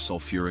droplets of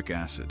sulfuric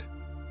acid,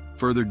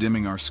 further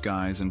dimming our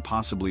skies and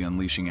possibly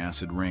unleashing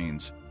acid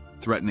rains,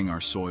 threatening our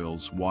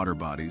soils, water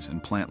bodies,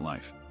 and plant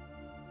life.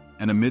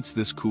 And amidst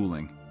this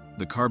cooling,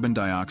 the carbon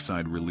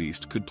dioxide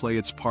released could play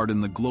its part in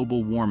the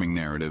global warming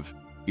narrative,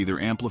 either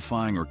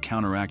amplifying or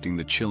counteracting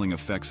the chilling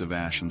effects of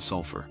ash and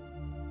sulfur.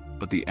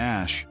 But the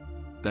ash,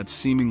 that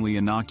seemingly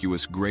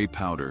innocuous gray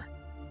powder,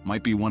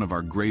 might be one of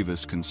our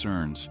gravest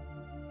concerns.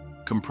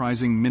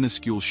 Comprising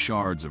minuscule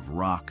shards of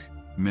rock,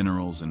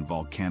 minerals, and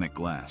volcanic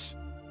glass,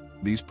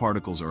 these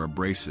particles are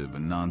abrasive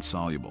and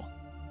non-soluble.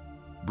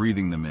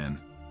 Breathing them in,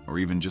 or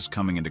even just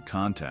coming into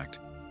contact,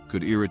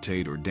 could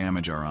irritate or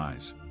damage our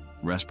eyes,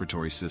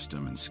 respiratory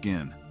system, and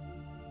skin.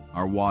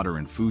 Our water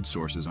and food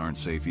sources aren't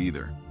safe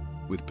either,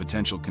 with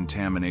potential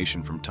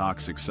contamination from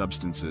toxic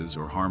substances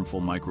or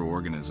harmful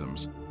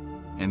microorganisms.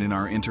 And in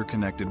our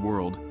interconnected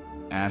world,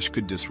 ash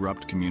could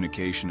disrupt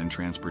communication and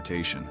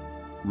transportation,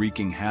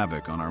 wreaking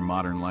havoc on our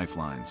modern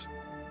lifelines.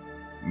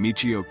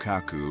 Michio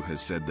Kaku has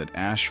said that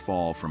ash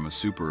fall from a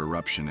super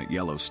eruption at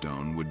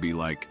Yellowstone would be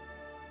like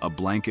a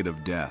blanket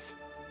of death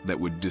that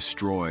would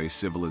destroy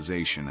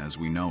civilization as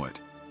we know it.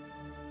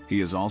 He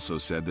has also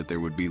said that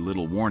there would be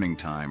little warning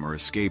time or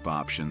escape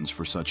options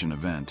for such an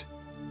event.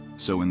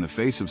 So in the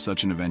face of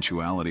such an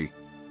eventuality,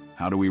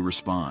 how do we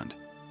respond?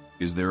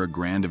 Is there a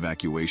grand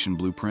evacuation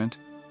blueprint?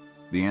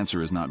 The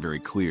answer is not very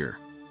clear,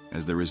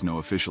 as there is no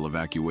official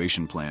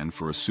evacuation plan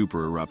for a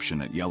super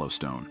eruption at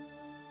Yellowstone.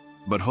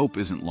 But hope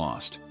isn't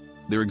lost.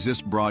 There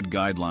exist broad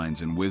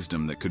guidelines and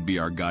wisdom that could be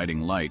our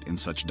guiding light in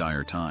such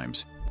dire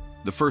times.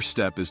 The first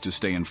step is to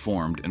stay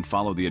informed and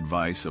follow the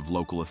advice of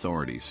local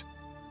authorities.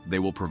 They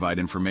will provide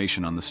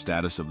information on the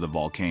status of the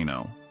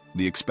volcano,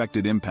 the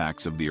expected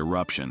impacts of the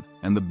eruption,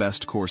 and the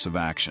best course of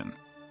action.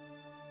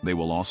 They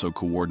will also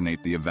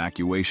coordinate the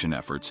evacuation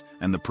efforts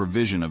and the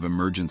provision of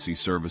emergency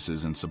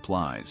services and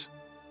supplies.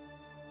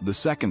 The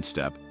second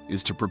step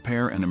is to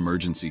prepare an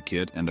emergency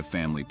kit and a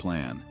family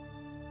plan.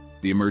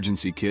 The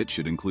emergency kit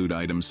should include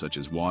items such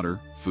as water,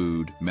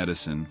 food,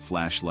 medicine,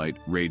 flashlight,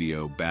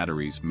 radio,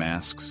 batteries,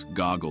 masks,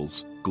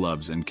 goggles,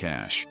 gloves, and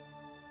cash.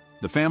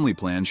 The family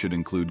plan should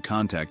include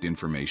contact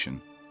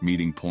information,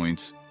 meeting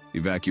points,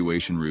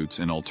 evacuation routes,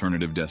 and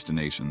alternative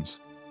destinations.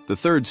 The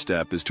third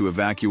step is to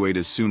evacuate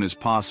as soon as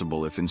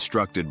possible if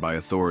instructed by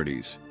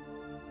authorities.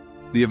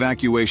 The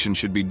evacuation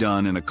should be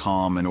done in a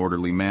calm and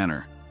orderly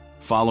manner,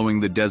 following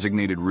the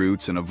designated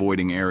routes and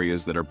avoiding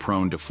areas that are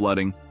prone to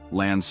flooding,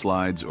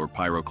 landslides, or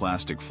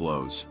pyroclastic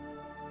flows.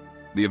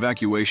 The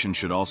evacuation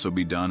should also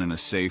be done in a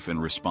safe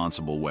and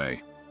responsible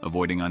way,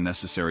 avoiding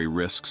unnecessary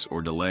risks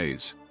or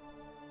delays.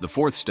 The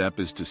fourth step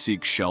is to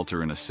seek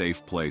shelter in a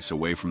safe place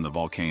away from the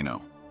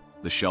volcano.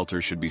 The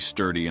shelter should be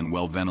sturdy and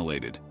well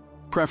ventilated,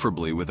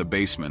 preferably with a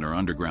basement or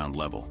underground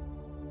level.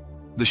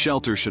 The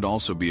shelter should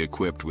also be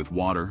equipped with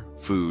water,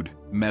 food,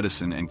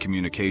 medicine, and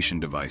communication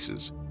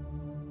devices.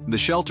 The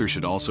shelter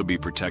should also be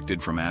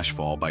protected from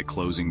ashfall by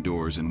closing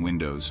doors and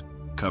windows,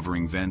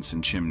 covering vents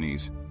and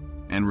chimneys,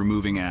 and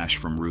removing ash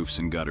from roofs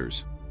and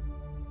gutters.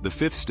 The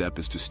fifth step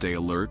is to stay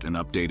alert and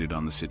updated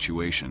on the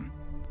situation.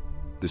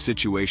 The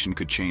situation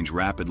could change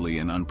rapidly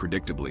and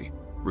unpredictably,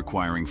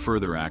 requiring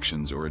further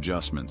actions or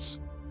adjustments.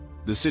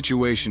 The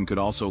situation could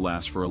also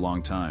last for a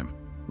long time,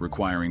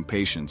 requiring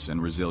patience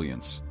and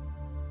resilience.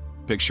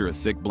 Picture a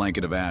thick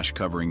blanket of ash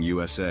covering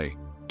USA,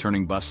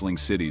 turning bustling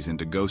cities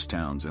into ghost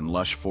towns and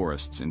lush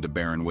forests into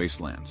barren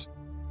wastelands.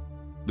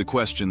 The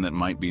question that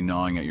might be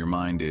gnawing at your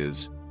mind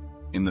is,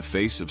 in the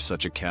face of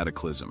such a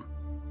cataclysm,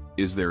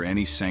 is there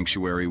any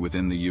sanctuary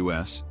within the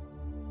US?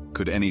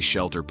 Could any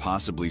shelter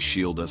possibly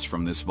shield us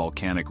from this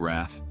volcanic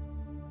wrath?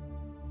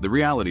 The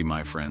reality,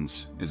 my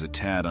friends, is a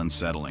tad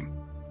unsettling.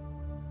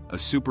 A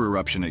super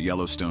eruption at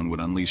Yellowstone would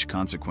unleash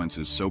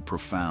consequences so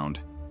profound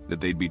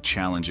that they'd be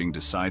challenging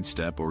to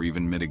sidestep or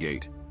even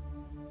mitigate.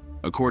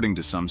 According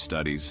to some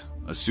studies,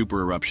 a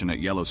super eruption at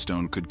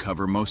Yellowstone could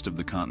cover most of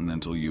the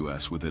continental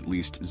US with at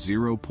least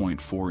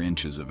 0.4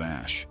 inches of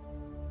ash.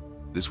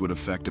 This would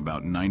affect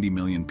about 90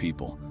 million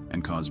people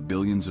and cause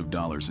billions of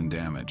dollars in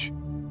damage.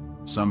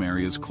 Some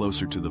areas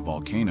closer to the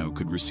volcano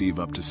could receive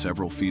up to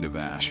several feet of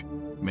ash,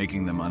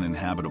 making them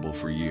uninhabitable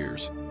for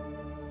years.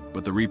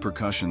 But the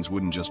repercussions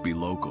wouldn't just be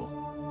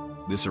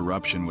local. This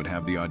eruption would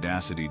have the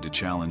audacity to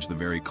challenge the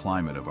very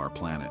climate of our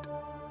planet.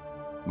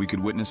 We could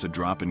witness a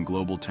drop in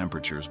global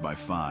temperatures by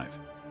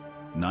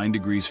 9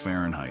 degrees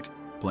Fahrenheit,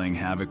 playing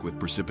havoc with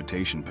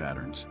precipitation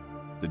patterns.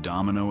 The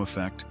domino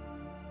effect,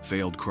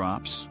 failed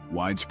crops,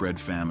 widespread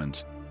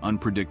famines,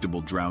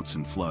 unpredictable droughts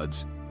and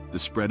floods, the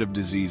spread of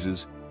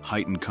diseases,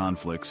 heightened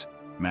conflicts,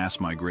 mass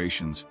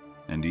migrations,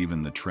 and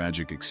even the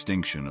tragic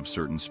extinction of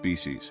certain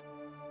species.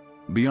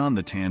 Beyond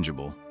the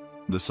tangible,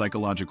 the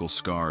psychological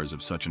scars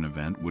of such an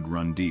event would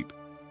run deep.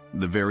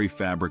 The very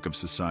fabric of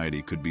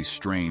society could be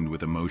strained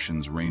with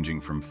emotions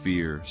ranging from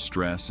fear,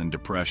 stress, and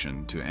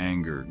depression to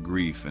anger,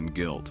 grief, and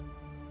guilt.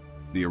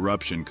 The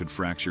eruption could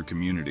fracture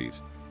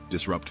communities,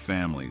 disrupt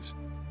families,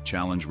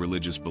 challenge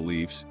religious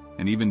beliefs,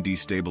 and even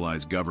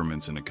destabilize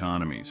governments and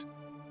economies.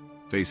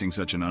 Facing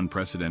such an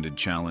unprecedented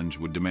challenge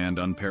would demand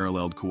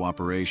unparalleled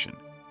cooperation,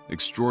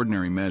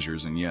 extraordinary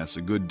measures, and yes,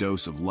 a good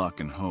dose of luck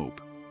and hope.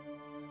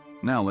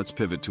 Now let's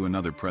pivot to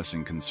another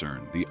pressing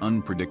concern, the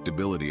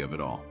unpredictability of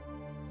it all.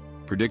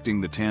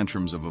 Predicting the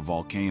tantrums of a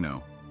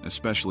volcano,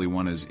 especially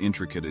one as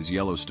intricate as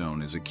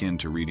Yellowstone, is akin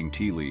to reading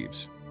tea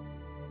leaves.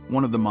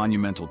 One of the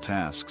monumental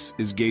tasks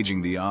is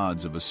gauging the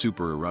odds of a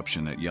super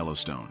eruption at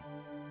Yellowstone.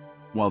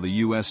 While the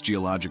U.S.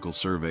 Geological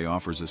Survey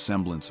offers a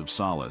semblance of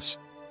solace,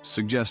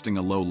 suggesting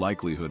a low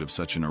likelihood of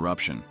such an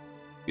eruption,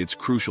 it's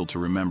crucial to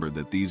remember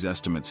that these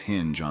estimates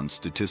hinge on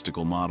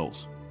statistical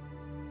models.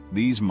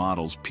 These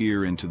models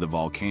peer into the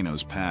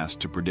volcano's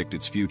past to predict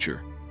its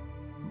future,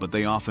 but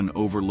they often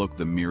overlook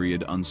the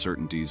myriad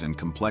uncertainties and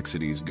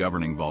complexities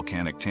governing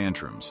volcanic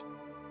tantrums.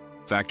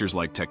 Factors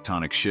like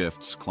tectonic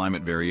shifts,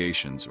 climate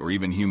variations, or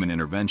even human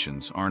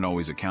interventions aren't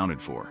always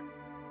accounted for.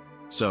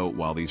 So,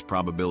 while these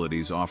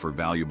probabilities offer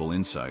valuable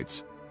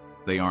insights,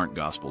 they aren't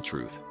gospel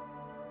truth.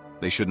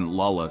 They shouldn't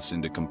lull us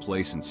into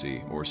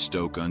complacency or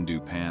stoke undue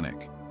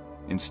panic.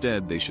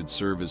 Instead, they should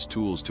serve as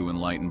tools to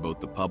enlighten both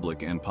the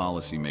public and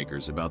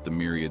policymakers about the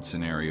myriad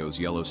scenarios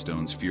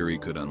Yellowstone's fury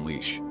could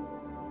unleash.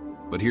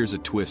 But here's a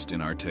twist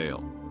in our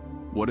tale.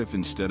 What if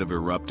instead of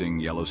erupting,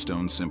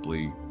 Yellowstone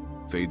simply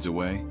fades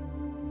away?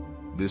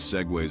 This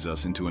segues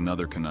us into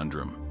another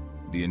conundrum,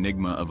 the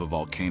enigma of a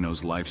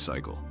volcano's life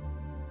cycle.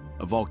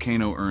 A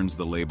volcano earns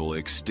the label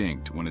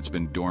extinct when it's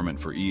been dormant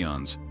for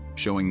eons,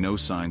 showing no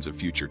signs of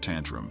future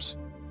tantrums.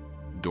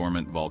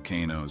 Dormant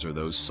volcanoes are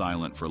those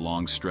silent for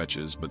long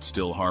stretches but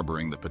still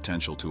harboring the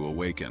potential to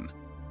awaken.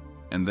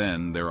 And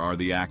then there are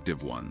the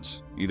active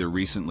ones, either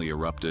recently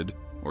erupted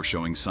or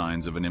showing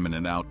signs of an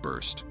imminent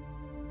outburst.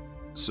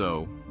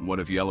 So, what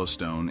if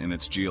Yellowstone, in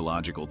its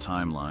geological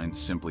timeline,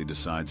 simply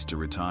decides to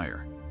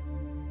retire?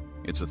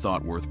 It's a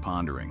thought worth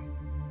pondering.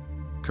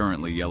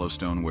 Currently,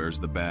 Yellowstone wears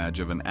the badge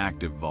of an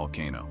active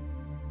volcano.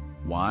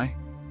 Why?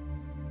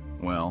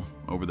 Well,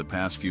 over the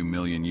past few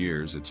million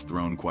years, it's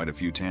thrown quite a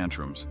few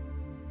tantrums.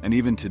 And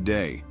even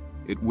today,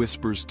 it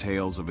whispers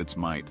tales of its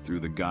might through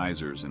the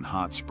geysers and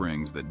hot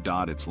springs that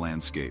dot its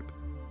landscape.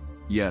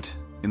 Yet,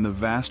 in the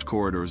vast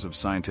corridors of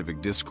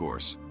scientific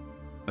discourse,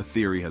 a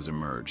theory has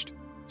emerged,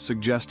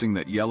 suggesting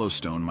that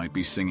Yellowstone might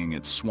be singing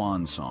its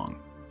swan song.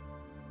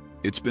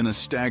 It's been a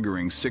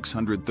staggering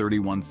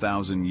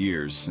 631,000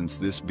 years since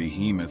this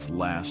behemoth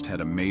last had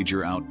a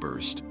major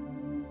outburst.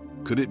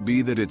 Could it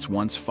be that its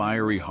once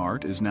fiery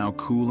heart is now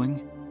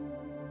cooling,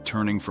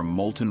 turning from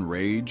molten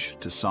rage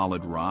to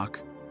solid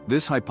rock?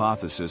 This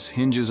hypothesis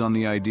hinges on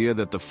the idea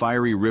that the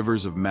fiery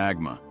rivers of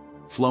magma,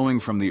 flowing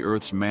from the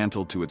Earth's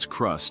mantle to its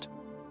crust,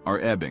 are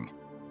ebbing.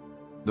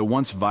 The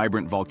once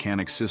vibrant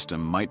volcanic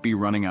system might be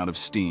running out of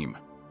steam,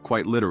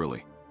 quite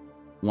literally.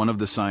 One of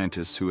the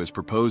scientists who has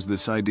proposed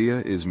this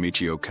idea is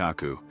Michio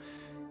Kaku.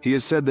 He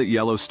has said that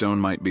Yellowstone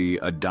might be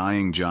a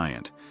dying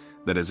giant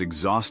that has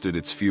exhausted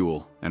its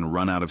fuel and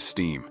run out of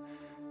steam.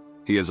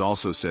 He has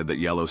also said that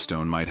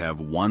Yellowstone might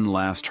have one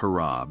last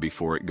hurrah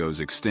before it goes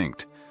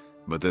extinct,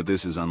 but that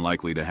this is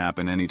unlikely to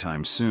happen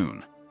anytime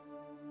soon.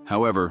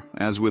 However,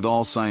 as with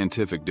all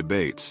scientific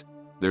debates,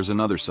 there's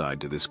another side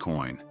to this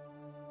coin.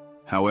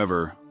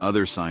 However,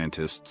 other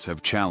scientists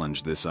have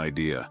challenged this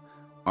idea,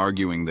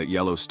 arguing that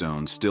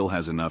Yellowstone still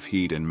has enough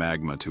heat and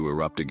magma to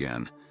erupt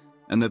again,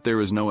 and that there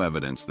is no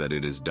evidence that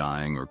it is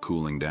dying or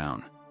cooling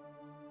down.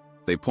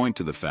 They point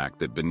to the fact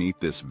that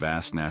beneath this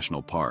vast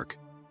national park,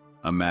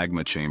 a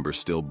magma chamber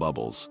still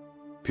bubbles,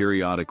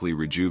 periodically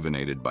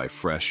rejuvenated by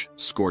fresh,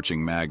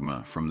 scorching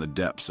magma from the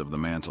depths of the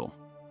mantle.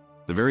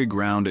 The very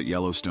ground at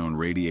Yellowstone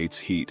radiates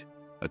heat,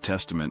 a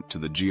testament to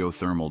the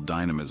geothermal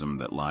dynamism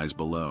that lies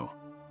below.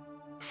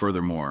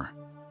 Furthermore,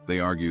 they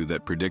argue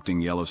that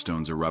predicting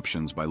Yellowstone's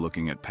eruptions by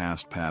looking at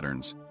past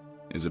patterns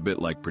is a bit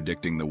like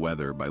predicting the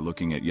weather by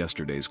looking at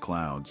yesterday's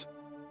clouds.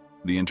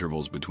 The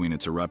intervals between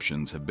its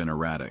eruptions have been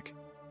erratic,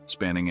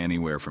 spanning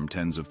anywhere from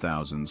tens of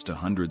thousands to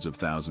hundreds of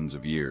thousands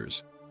of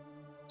years.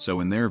 So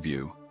in their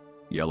view,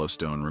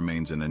 Yellowstone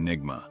remains an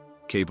enigma,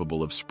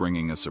 capable of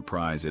springing a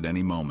surprise at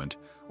any moment,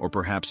 or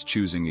perhaps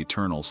choosing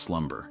eternal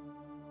slumber.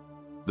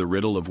 The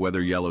riddle of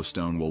whether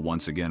Yellowstone will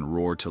once again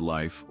roar to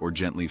life or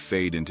gently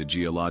fade into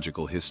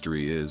geological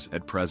history is,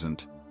 at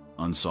present,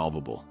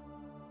 unsolvable.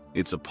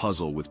 It's a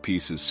puzzle with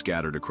pieces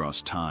scattered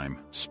across time,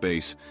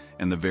 space,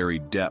 and the very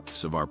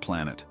depths of our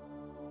planet.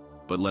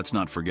 But let's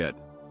not forget,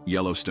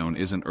 Yellowstone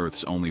isn't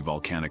Earth's only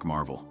volcanic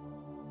marvel.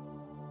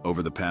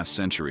 Over the past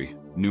century,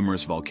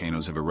 numerous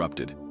volcanoes have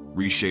erupted,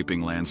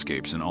 reshaping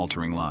landscapes and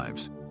altering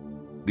lives.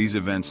 These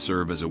events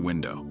serve as a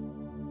window,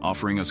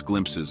 offering us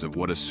glimpses of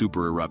what a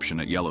super eruption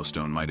at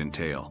Yellowstone might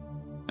entail,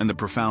 and the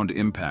profound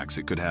impacts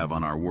it could have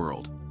on our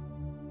world.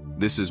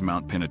 This is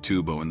Mount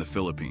Pinatubo in the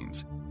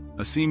Philippines,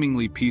 a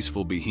seemingly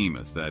peaceful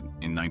behemoth that,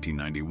 in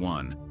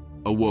 1991,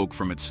 awoke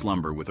from its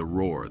slumber with a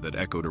roar that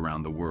echoed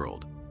around the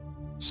world.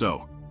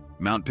 So,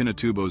 Mount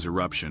Pinatubo's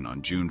eruption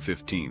on June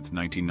 15,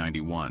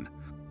 1991,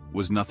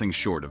 was nothing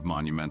short of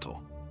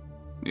monumental.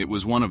 It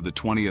was one of the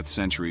 20th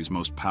century's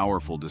most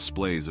powerful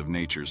displays of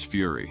nature's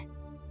fury,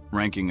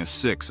 ranking a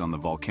 6 on the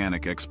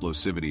Volcanic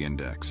Explosivity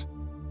Index.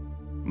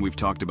 We've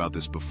talked about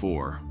this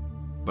before,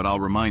 but I'll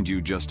remind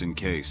you just in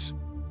case.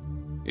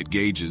 It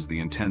gauges the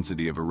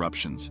intensity of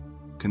eruptions,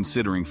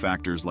 considering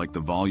factors like the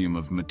volume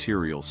of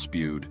material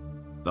spewed,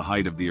 the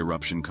height of the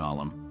eruption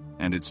column,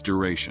 and its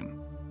duration.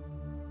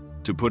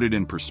 To put it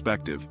in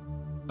perspective,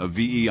 a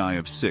VEI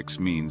of 6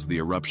 means the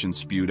eruption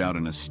spewed out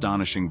an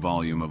astonishing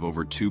volume of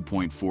over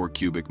 2.4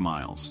 cubic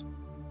miles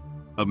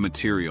of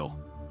material,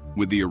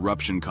 with the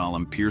eruption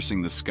column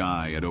piercing the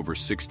sky at over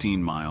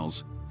 16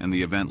 miles and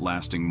the event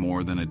lasting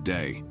more than a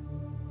day.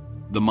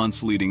 The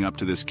months leading up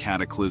to this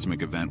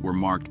cataclysmic event were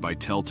marked by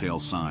telltale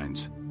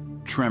signs: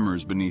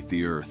 tremors beneath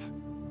the earth,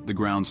 the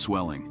ground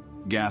swelling,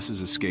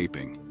 gases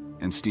escaping,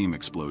 and steam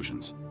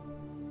explosions.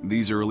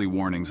 These early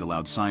warnings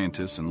allowed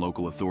scientists and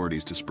local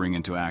authorities to spring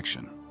into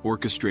action,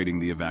 orchestrating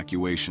the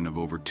evacuation of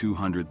over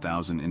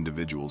 200,000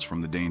 individuals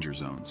from the danger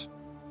zones.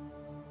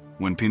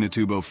 When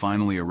Pinatubo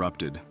finally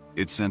erupted,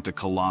 it sent a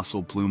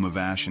colossal plume of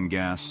ash and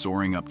gas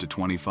soaring up to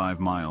 25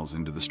 miles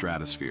into the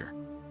stratosphere,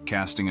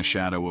 casting a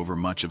shadow over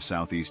much of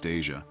Southeast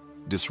Asia,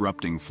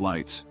 disrupting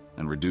flights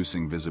and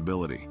reducing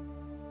visibility.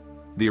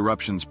 The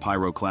eruption's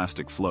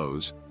pyroclastic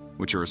flows,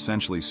 which are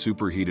essentially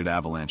superheated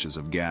avalanches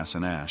of gas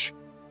and ash,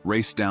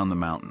 raced down the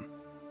mountain,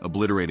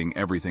 obliterating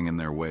everything in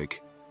their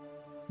wake.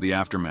 The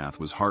aftermath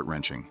was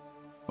heart-wrenching.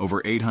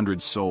 Over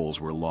 800 souls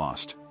were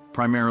lost,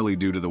 primarily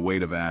due to the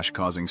weight of ash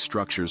causing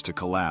structures to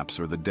collapse,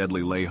 or the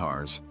deadly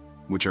lahars,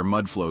 which are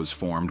mudflows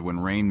formed when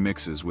rain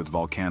mixes with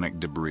volcanic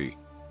debris.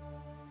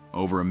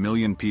 Over 1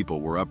 million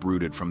people were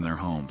uprooted from their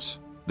homes,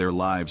 their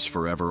lives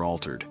forever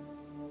altered.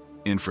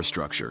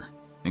 Infrastructure,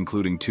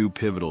 including 2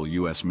 pivotal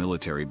U.S.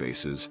 military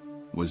bases,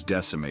 was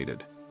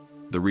decimated.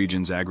 The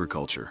region's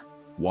agriculture,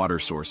 water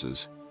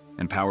sources,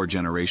 and power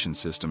generation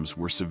systems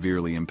were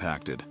severely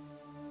impacted.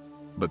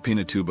 But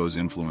Pinatubo's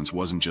influence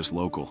wasn't just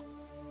local.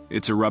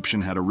 Its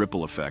eruption had a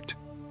ripple effect,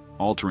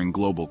 altering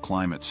global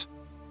climates.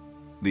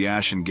 The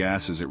ash and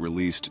gases it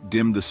released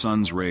dimmed the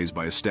sun's rays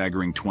by a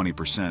staggering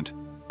 20%,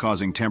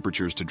 causing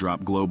temperatures to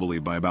drop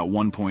globally by about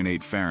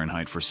 1.8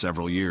 Fahrenheit for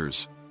several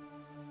years.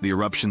 The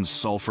eruption's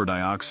sulfur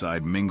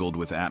dioxide mingled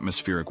with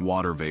atmospheric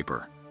water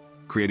vapor,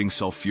 creating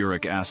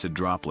sulfuric acid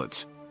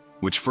droplets,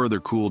 which further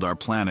cooled our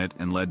planet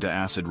and led to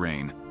acid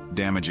rain,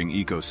 damaging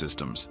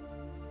ecosystems.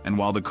 And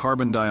while the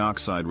carbon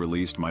dioxide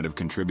released might have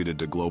contributed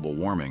to global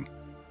warming,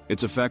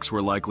 its effects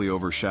were likely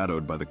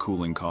overshadowed by the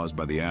cooling caused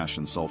by the ash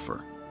and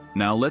sulfur.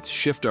 Now let's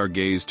shift our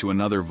gaze to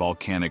another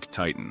volcanic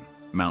titan,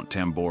 Mount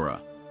Tambora.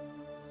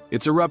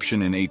 Its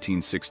eruption in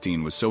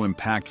 1816 was so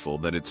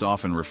impactful that it's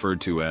often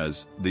referred to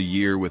as the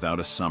year without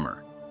a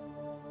summer.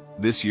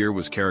 This year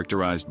was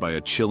characterized by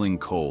a chilling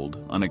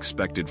cold,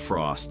 unexpected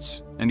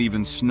frosts, and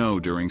even snow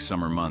during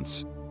summer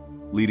months,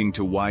 leading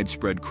to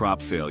widespread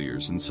crop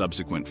failures and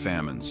subsequent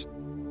famines.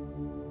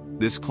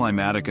 This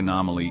climatic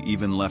anomaly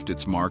even left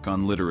its mark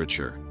on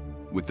literature,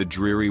 with the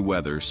dreary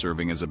weather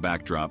serving as a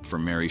backdrop for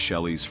Mary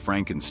Shelley's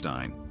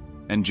Frankenstein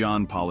and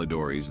John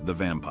Polidori's The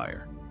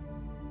Vampire.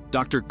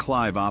 Dr.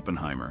 Clive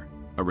Oppenheimer,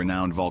 a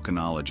renowned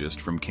volcanologist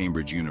from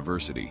Cambridge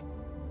University,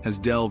 has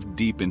delved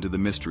deep into the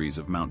mysteries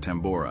of Mount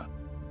Tambora.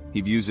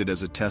 He views it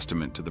as a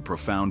testament to the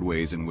profound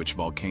ways in which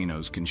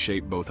volcanoes can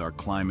shape both our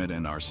climate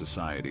and our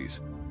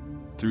societies.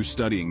 Through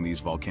studying these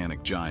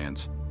volcanic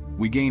giants,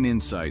 we gain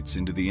insights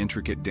into the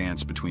intricate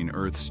dance between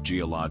Earth's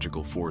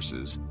geological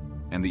forces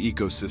and the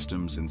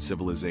ecosystems and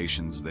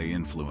civilizations they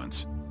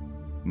influence.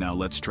 Now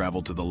let's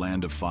travel to the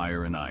land of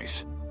fire and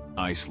ice,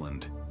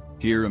 Iceland.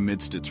 Here,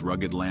 amidst its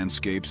rugged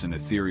landscapes and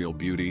ethereal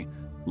beauty,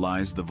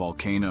 lies the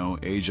volcano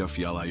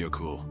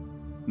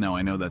Eyjafjallajökull. Now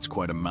I know that's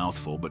quite a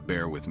mouthful, but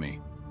bear with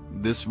me.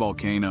 This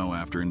volcano,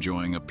 after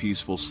enjoying a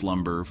peaceful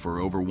slumber for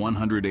over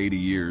 180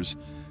 years,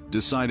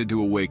 decided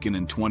to awaken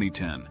in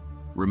 2010,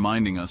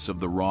 reminding us of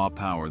the raw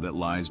power that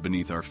lies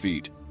beneath our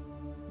feet.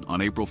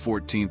 On April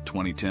 14,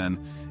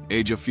 2010,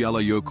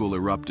 Eyjafjallajökull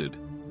erupted,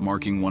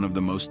 marking one of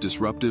the most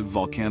disruptive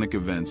volcanic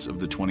events of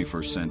the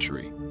 21st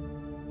century.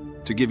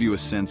 To give you a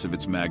sense of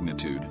its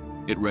magnitude,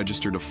 it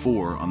registered a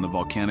 4 on the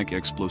Volcanic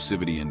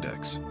Explosivity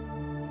Index.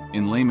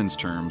 In layman's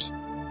terms,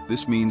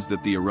 this means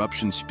that the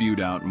eruption spewed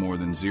out more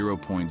than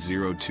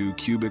 0.02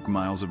 cubic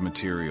miles of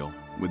material,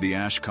 with the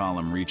ash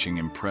column reaching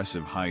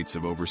impressive heights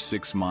of over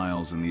 6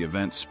 miles and the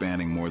event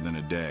spanning more than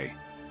a day.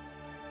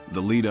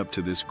 The lead-up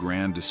to this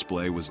grand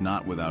display was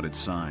not without its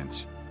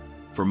signs.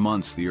 For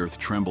months, the earth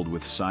trembled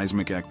with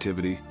seismic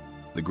activity,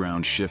 the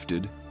ground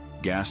shifted,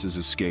 gases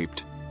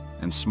escaped,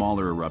 and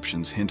smaller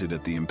eruptions hinted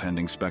at the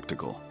impending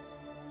spectacle.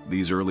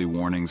 These early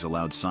warnings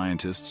allowed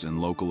scientists and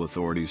local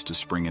authorities to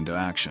spring into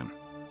action,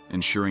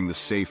 ensuring the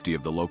safety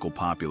of the local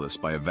populace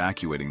by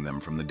evacuating them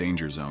from the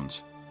danger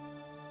zones.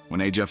 When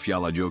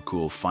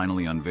Eyjafjallajökull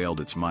finally unveiled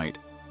its might,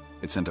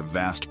 it sent a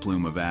vast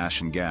plume of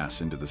ash and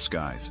gas into the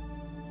skies.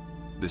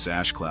 This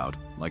ash cloud,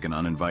 like an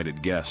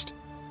uninvited guest,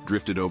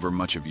 drifted over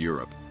much of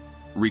Europe,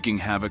 wreaking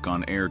havoc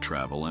on air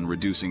travel and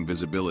reducing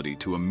visibility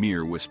to a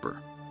mere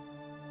whisper.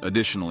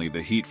 Additionally,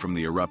 the heat from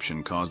the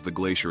eruption caused the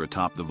glacier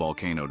atop the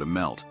volcano to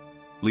melt,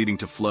 leading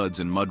to floods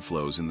and mud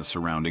flows in the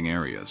surrounding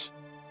areas.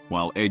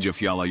 While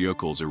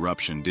Eyjafjallajökull's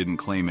eruption didn't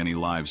claim any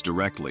lives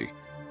directly,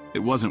 it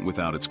wasn't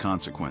without its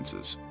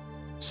consequences.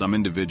 Some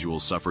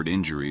individuals suffered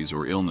injuries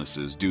or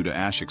illnesses due to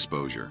ash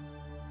exposure,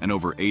 and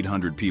over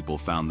 800 people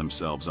found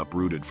themselves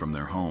uprooted from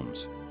their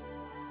homes.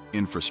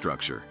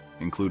 Infrastructure,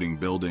 including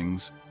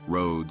buildings,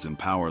 roads, and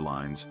power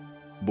lines,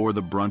 bore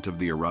the brunt of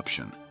the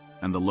eruption,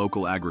 and the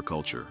local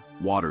agriculture,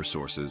 water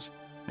sources,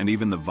 and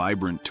even the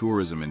vibrant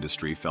tourism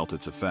industry felt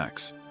its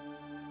effects.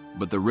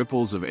 But the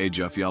ripples of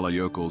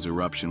Eyjafjallajökull's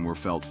eruption were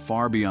felt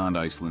far beyond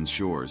Iceland's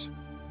shores.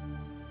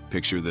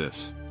 Picture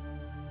this: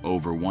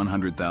 over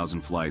 100,000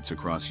 flights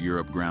across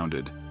Europe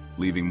grounded,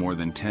 leaving more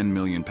than 10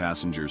 million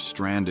passengers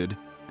stranded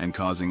and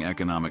causing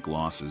economic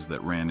losses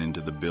that ran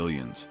into the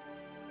billions.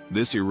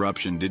 This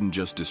eruption didn't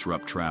just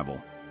disrupt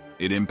travel.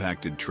 It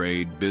impacted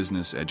trade,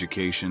 business,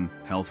 education,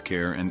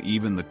 healthcare, and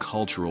even the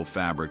cultural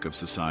fabric of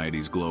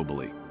societies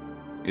globally.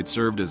 It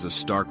served as a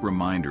stark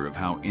reminder of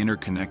how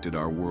interconnected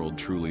our world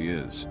truly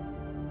is.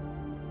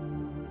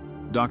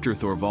 Dr.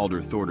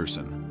 Thorvaldur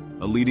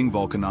Thordarson, a leading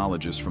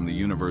volcanologist from the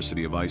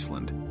University of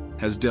Iceland,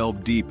 has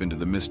delved deep into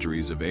the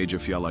mysteries of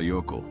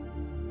Eyjafjallajökull.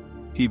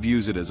 He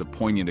views it as a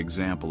poignant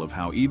example of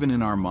how even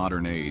in our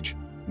modern age,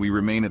 we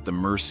remain at the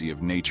mercy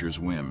of nature's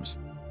whims.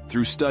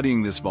 Through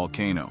studying this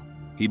volcano,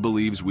 he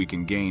believes we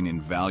can gain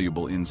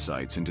invaluable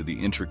insights into the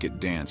intricate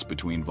dance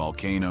between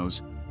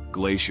volcanoes,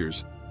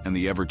 glaciers, and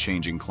the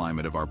ever-changing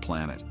climate of our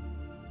planet.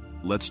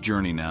 Let's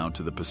journey now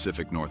to the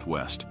Pacific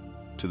Northwest,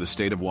 to the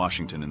state of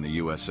Washington in the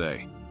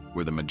USA,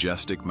 where the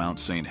majestic Mount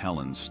St.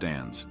 Helens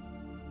stands.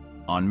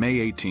 On May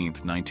 18,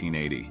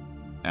 1980,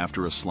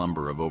 after a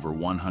slumber of over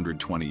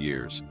 120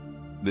 years,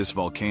 this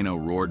volcano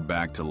roared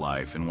back to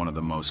life in one of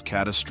the most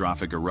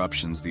catastrophic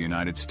eruptions the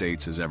United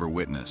States has ever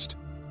witnessed.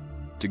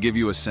 To give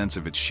you a sense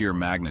of its sheer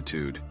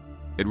magnitude,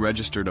 it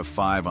registered a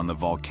 5 on the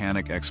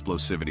Volcanic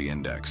Explosivity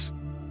Index.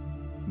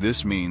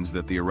 This means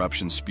that the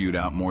eruption spewed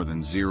out more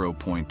than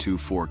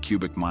 0.24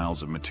 cubic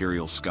miles of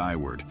material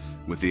skyward,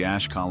 with the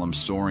ash column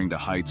soaring to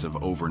heights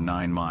of over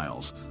 9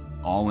 miles,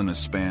 all in a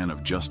span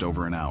of just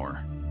over an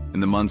hour. In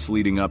the months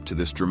leading up to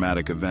this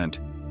dramatic event,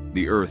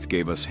 the Earth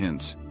gave us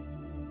hints.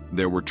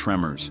 There were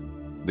tremors,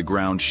 the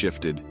ground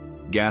shifted,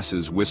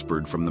 gases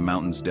whispered from the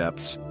mountain's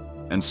depths,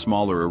 and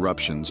smaller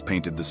eruptions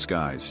painted the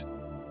skies.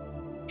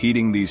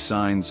 Heeding these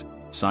signs,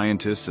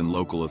 scientists and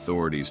local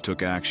authorities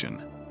took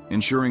action,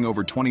 ensuring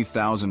over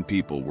 20,000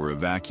 people were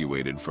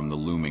evacuated from the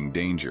looming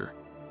danger.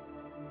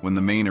 When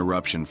the main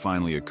eruption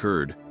finally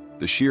occurred,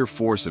 the sheer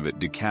force of it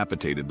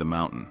decapitated the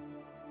mountain,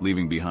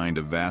 leaving behind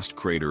a vast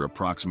crater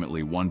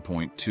approximately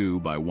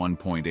 1.2 by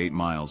 1.8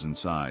 miles in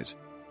size.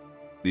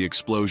 The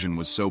explosion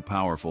was so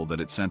powerful that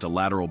it sent a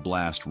lateral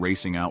blast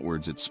racing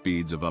outwards at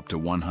speeds of up to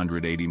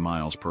 180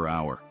 miles per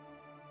hour,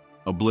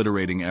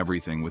 obliterating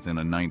everything within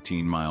a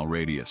 19-mile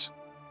radius.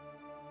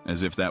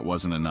 As if that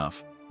wasn't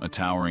enough, a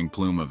towering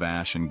plume of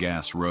ash and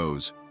gas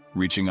rose,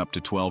 reaching up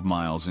to 12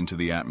 miles into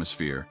the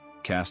atmosphere,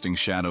 casting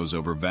shadows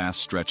over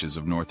vast stretches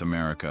of North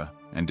America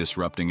and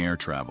disrupting air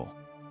travel.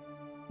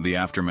 The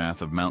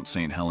aftermath of Mount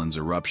St. Helens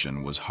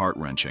eruption was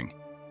heart-wrenching.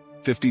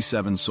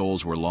 57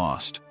 souls were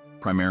lost,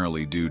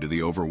 primarily due to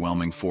the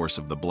overwhelming force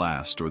of the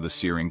blast or the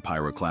searing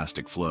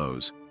pyroclastic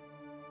flows.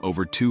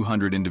 Over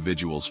 200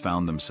 individuals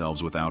found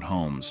themselves without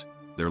homes,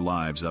 their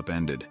lives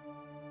upended.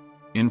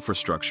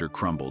 Infrastructure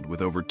crumbled,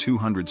 with over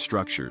 200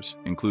 structures,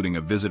 including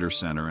a visitor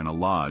center and a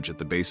lodge at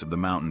the base of the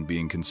mountain,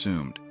 being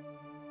consumed.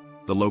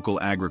 The local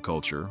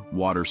agriculture,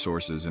 water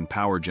sources, and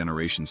power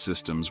generation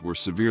systems were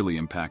severely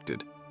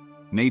impacted.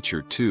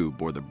 Nature, too,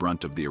 bore the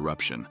brunt of the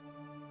eruption.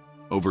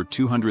 Over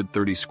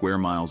 230 square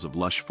miles of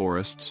lush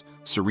forests,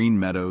 serene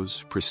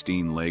meadows,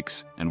 pristine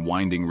lakes, and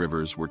winding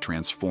rivers were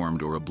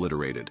transformed or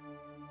obliterated.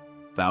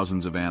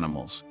 Thousands of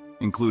animals,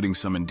 including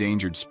some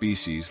endangered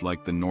species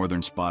like the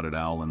northern spotted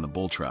owl and the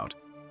bull trout,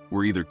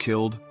 were either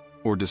killed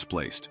or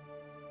displaced.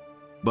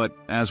 But,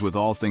 as with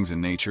all things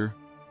in nature,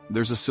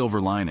 there's a silver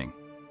lining.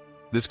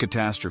 This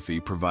catastrophe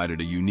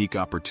provided a unique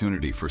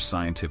opportunity for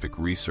scientific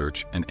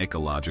research and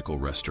ecological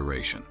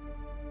restoration.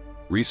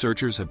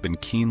 Researchers have been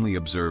keenly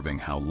observing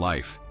how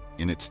life,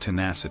 in its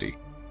tenacity,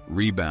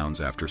 rebounds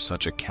after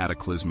such a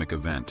cataclysmic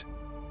event,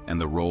 and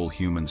the role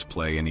humans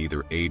play in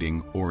either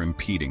aiding or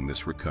impeding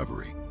this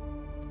recovery.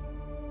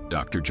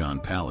 Dr. John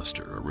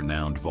Pallister, a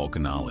renowned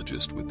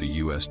volcanologist with the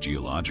U.S.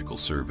 Geological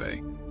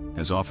Survey,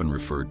 has often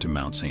referred to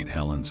Mount St.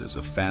 Helens as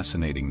a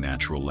fascinating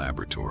natural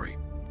laboratory.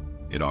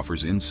 It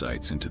offers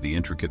insights into the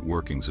intricate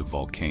workings of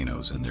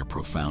volcanoes and their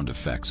profound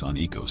effects on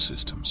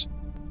ecosystems.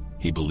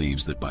 He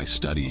believes that by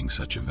studying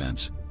such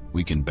events,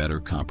 we can better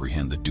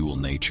comprehend the dual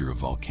nature of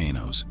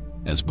volcanoes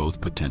as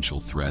both potential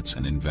threats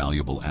and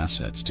invaluable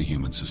assets to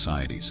human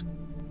societies.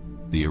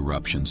 The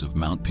eruptions of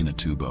Mount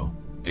Pinatubo,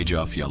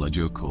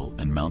 Eyjafjallajökull,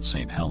 and Mount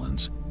St.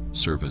 Helens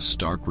serve as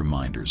stark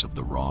reminders of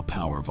the raw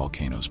power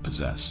volcanoes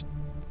possess.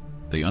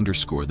 They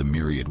underscore the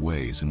myriad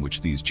ways in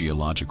which these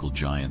geological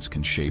giants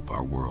can shape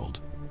our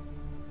world.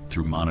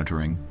 Through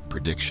monitoring,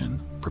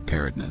 prediction,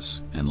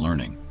 preparedness, and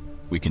learning,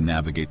 we can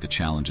navigate the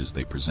challenges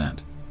they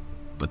present.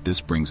 But this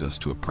brings us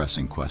to a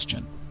pressing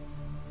question.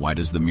 Why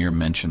does the mere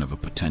mention of a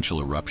potential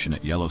eruption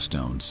at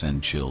Yellowstone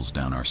send chills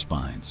down our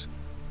spines?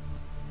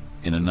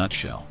 In a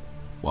nutshell,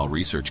 while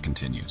research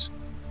continues,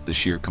 the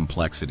sheer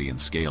complexity and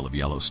scale of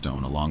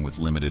Yellowstone, along with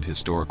limited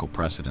historical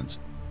precedents,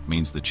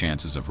 means the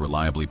chances of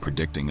reliably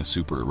predicting a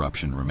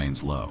super-eruption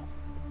remains low.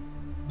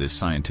 This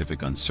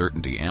scientific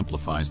uncertainty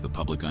amplifies the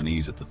public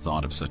unease at the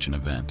thought of such an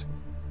event.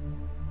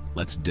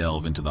 Let's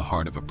delve into the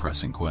heart of a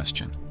pressing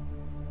question.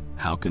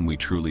 How can we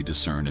truly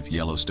discern if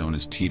Yellowstone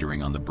is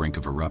teetering on the brink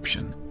of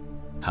eruption?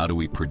 How do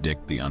we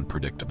predict the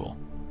unpredictable?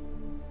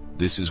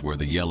 This is where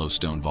the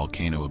Yellowstone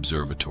Volcano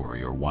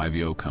Observatory, or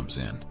YVO, comes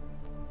in.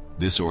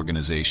 This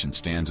organization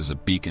stands as a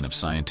beacon of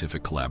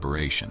scientific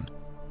collaboration,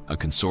 a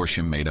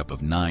consortium made up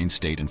of 9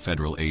 state and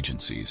federal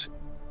agencies,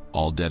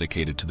 all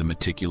dedicated to the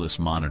meticulous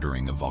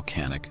monitoring of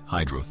volcanic,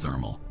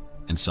 hydrothermal,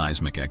 and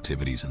seismic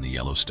activities in the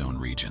Yellowstone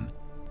region.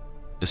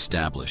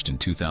 Established in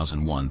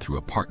 2001 through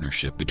a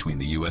partnership between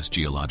the U.S.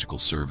 Geological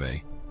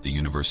Survey, the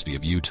University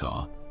of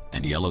Utah,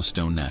 and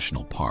Yellowstone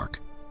National Park,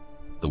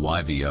 the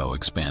YVO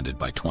expanded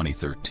by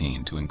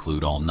 2013 to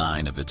include all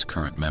 9 of its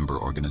current member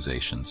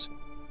organizations.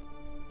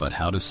 But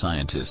how do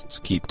scientists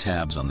keep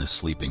tabs on this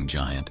sleeping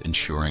giant,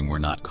 ensuring we're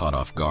not caught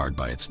off guard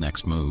by its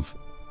next move?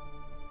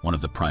 One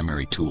of the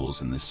primary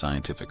tools in this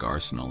scientific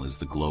arsenal is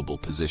the Global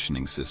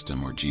Positioning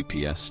System, or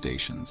GPS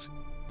stations.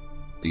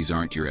 These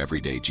aren't your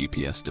everyday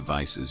GPS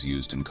devices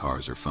used in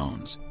cars or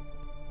phones.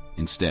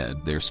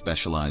 Instead, they're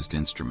specialized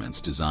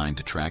instruments designed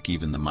to track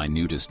even the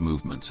minutest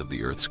movements of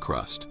the Earth's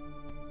crust.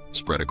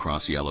 Spread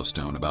across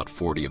Yellowstone, about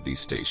 40 of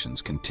these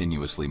stations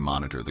continuously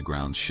monitor the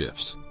ground's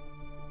shifts.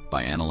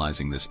 By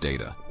analyzing this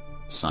data,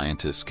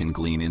 scientists can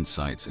glean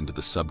insights into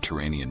the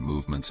subterranean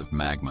movements of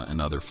magma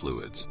and other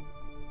fluids,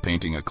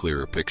 painting a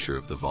clearer picture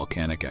of the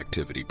volcanic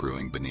activity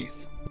brewing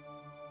beneath.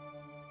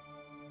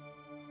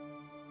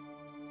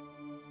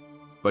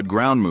 But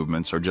ground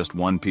movements are just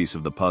one piece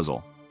of the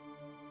puzzle.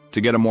 To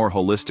get a more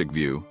holistic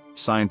view,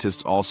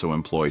 scientists also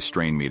employ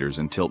strain meters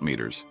and tilt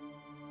meters.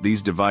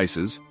 These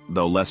devices,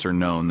 though lesser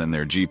known than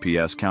their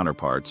GPS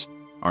counterparts,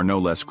 are no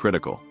less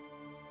critical.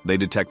 They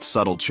detect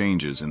subtle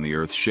changes in the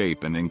Earth's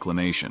shape and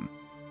inclination,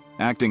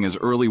 acting as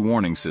early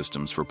warning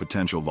systems for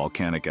potential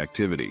volcanic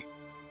activity.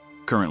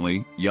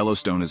 Currently,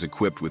 Yellowstone is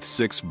equipped with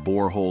 6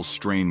 borehole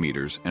strain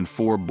meters and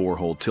 4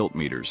 borehole tilt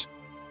meters,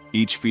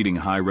 each feeding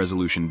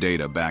high-resolution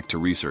data back to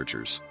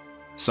researchers.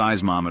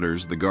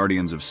 Seismometers, the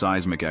guardians of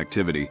seismic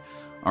activity,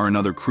 are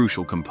another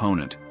crucial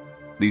component.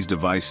 These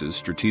devices,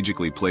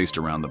 strategically placed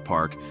around the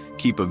park,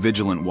 keep a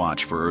vigilant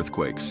watch for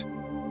earthquakes.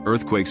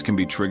 Earthquakes can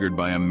be triggered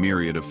by a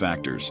myriad of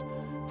factors,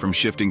 from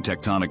shifting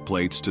tectonic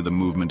plates to the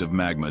movement of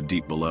magma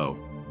deep below.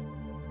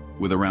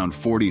 With around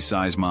 40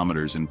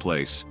 seismometers in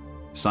place,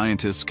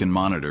 scientists can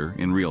monitor,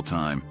 in real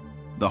time,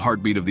 the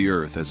heartbeat of the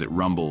Earth as it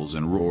rumbles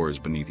and roars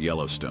beneath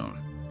Yellowstone.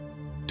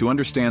 To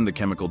understand the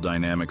chemical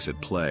dynamics at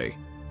play,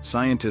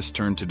 scientists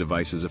turn to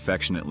devices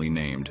affectionately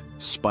named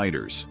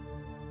spiders.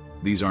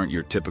 These aren't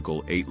your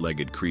typical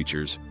 8-legged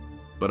creatures.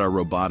 but are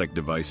robotic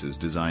devices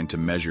designed to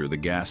measure the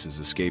gases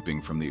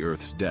escaping from the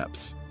Earth's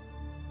depths.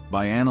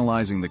 By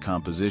analyzing the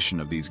composition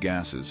of these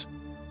gases,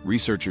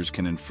 researchers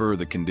can infer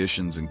the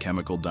conditions and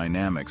chemical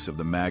dynamics of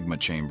the magma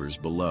chambers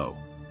below.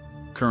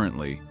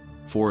 Currently,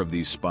 4 of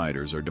these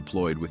spiders are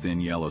deployed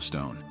within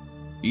Yellowstone,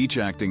 each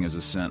acting as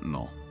a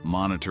sentinel,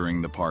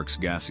 monitoring the park's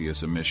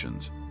gaseous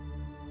emissions.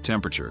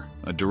 Temperature,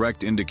 a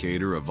direct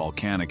indicator of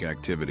volcanic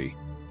activity,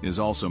 is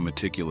also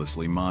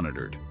meticulously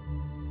monitored.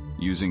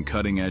 Using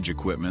cutting-edge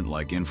equipment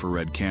like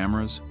infrared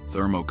cameras,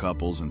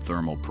 thermocouples, and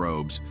thermal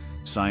probes,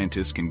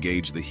 scientists can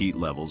gauge the heat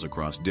levels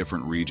across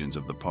different regions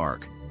of the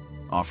park,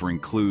 offering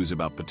clues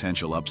about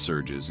potential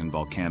upsurges in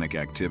volcanic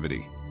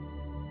activity.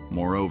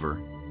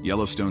 Moreover,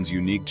 Yellowstone's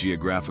unique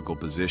geographical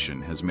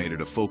position has made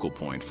it a focal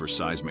point for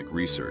seismic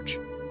research.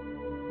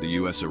 The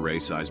U.S. Array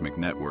Seismic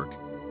Network,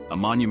 a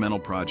monumental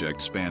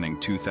project spanning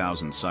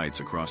 2,000 sites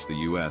across the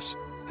U.S.,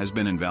 has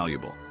been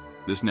invaluable.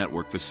 This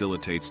network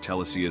facilitates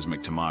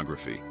teleseismic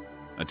tomography,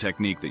 a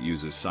technique that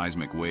uses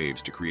seismic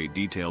waves to create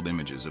detailed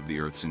images of the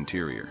Earth's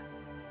interior.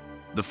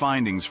 The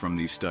findings from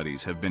these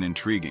studies have been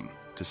intriguing,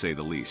 to say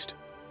the least.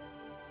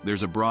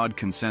 There's a broad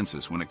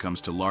consensus when it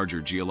comes to larger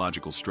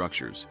geological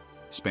structures,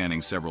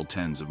 spanning several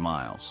tens of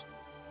miles.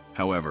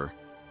 However,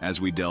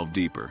 as we delve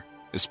deeper,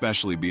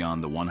 especially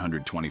beyond the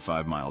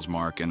 125 miles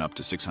mark and up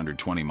to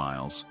 620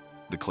 miles,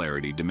 the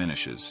clarity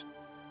diminishes.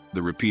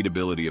 The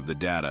repeatability of the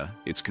data,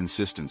 its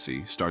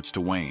consistency, starts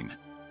to wane.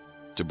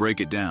 To break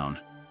it down,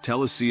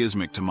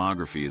 teleseismic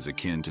tomography is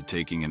akin to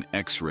taking an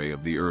X-ray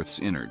of the Earth's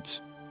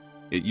innards.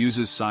 It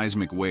uses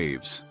seismic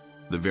waves,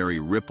 the very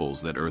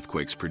ripples that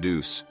earthquakes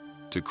produce,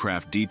 to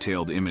craft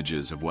detailed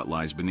images of what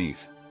lies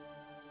beneath.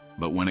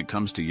 But when it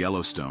comes to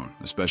Yellowstone,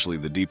 especially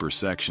the deeper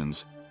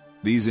sections,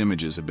 these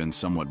images have been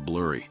somewhat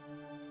blurry.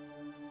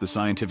 The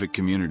scientific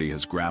community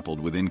has grappled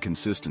with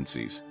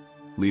inconsistencies,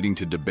 leading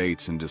to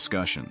debates and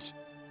discussions.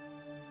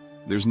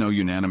 There's no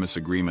unanimous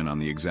agreement on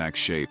the exact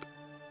shape,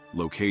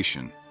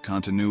 location,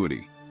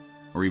 continuity,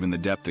 or even the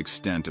depth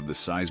extent of the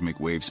seismic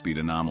wave speed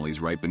anomalies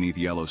right beneath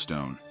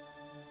Yellowstone.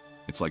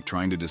 It's like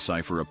trying to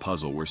decipher a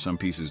puzzle where some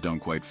pieces don't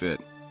quite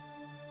fit.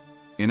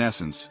 In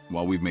essence,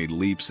 while we've made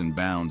leaps and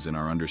bounds in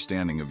our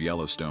understanding of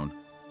Yellowstone,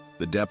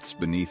 the depths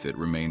beneath it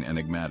remain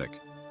enigmatic.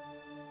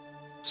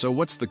 So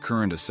what's the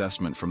current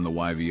assessment from the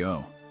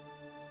YVO?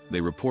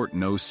 They report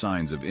no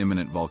signs of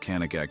imminent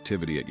volcanic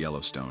activity at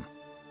Yellowstone.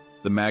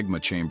 The magma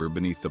chamber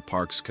beneath the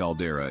park's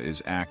caldera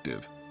is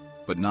active,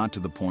 but not to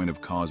the point of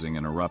causing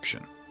an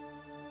eruption.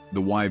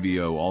 The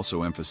YVO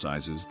also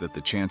emphasizes that the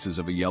chances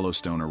of a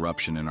Yellowstone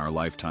eruption in our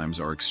lifetimes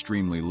are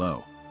extremely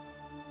low.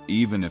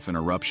 Even if an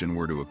eruption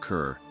were to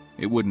occur,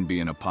 it wouldn't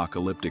be an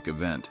apocalyptic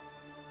event.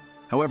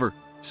 However,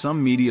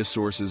 some media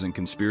sources and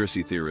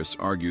conspiracy theorists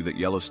argue that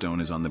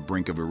Yellowstone is on the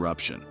brink of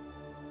eruption.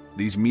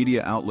 These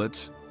media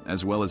outlets,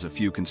 as well as a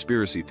few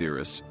conspiracy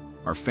theorists,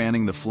 are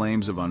fanning the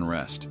flames of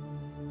unrest.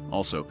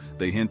 Also,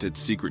 they hint at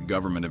secret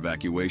government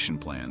evacuation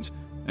plans,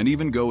 and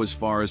even go as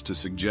far as to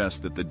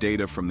suggest that the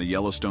data from the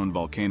Yellowstone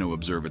Volcano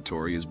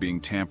Observatory is being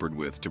tampered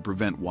with to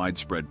prevent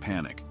widespread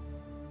panic.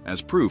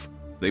 As proof,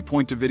 they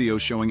point to videos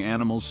showing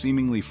animals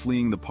seemingly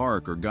fleeing the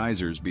park or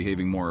geysers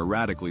behaving more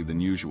erratically than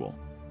usual.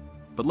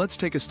 But let's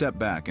take a step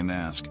back and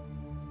ask,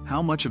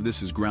 how much of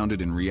this is grounded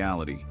in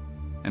reality,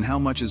 and how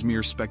much is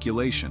mere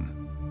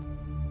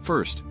speculation?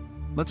 First,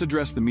 let's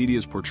address the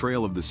media's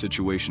portrayal of the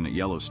situation at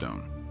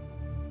Yellowstone.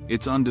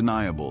 It's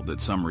undeniable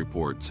that some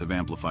reports have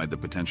amplified the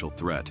potential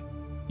threat,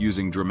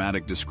 using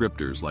dramatic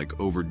descriptors like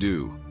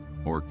overdue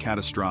or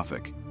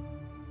catastrophic.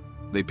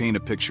 They paint a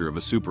picture of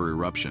a super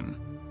eruption,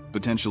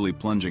 potentially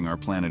plunging our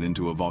planet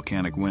into a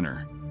volcanic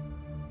winter.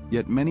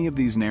 Yet many of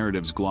these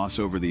narratives gloss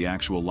over the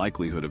actual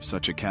likelihood of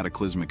such a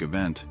cataclysmic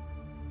event.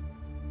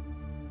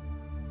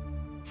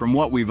 From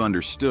what we've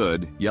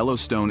understood,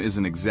 Yellowstone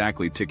isn't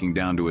exactly ticking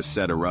down to a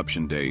set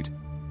eruption date.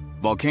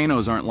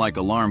 Volcanoes aren't like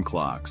alarm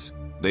clocks.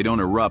 They don't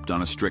erupt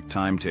on a strict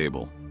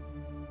timetable.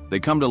 They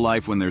come to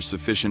life when there's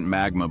sufficient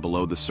magma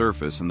below the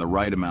surface and the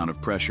right amount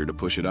of pressure to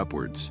push it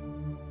upwards.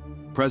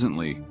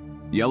 Presently,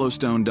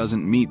 Yellowstone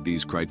doesn't meet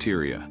these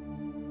criteria.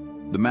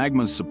 The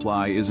magma's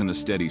supply isn't a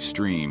steady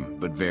stream,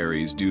 but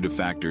varies due to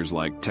factors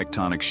like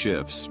tectonic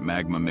shifts,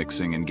 magma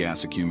mixing, and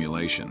gas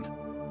accumulation.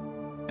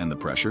 And the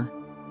pressure?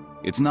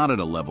 It's not at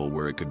a level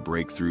where it could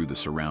break through the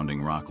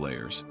surrounding rock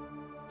layers.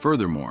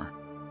 Furthermore,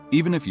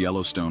 even if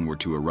Yellowstone were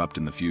to erupt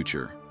in the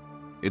future,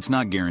 it's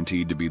not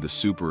guaranteed to be the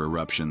super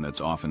eruption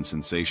that's often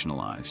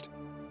sensationalized.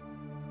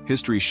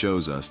 History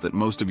shows us that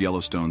most of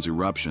Yellowstone's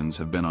eruptions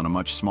have been on a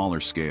much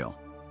smaller scale.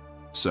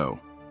 So,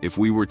 if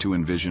we were to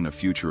envision a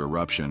future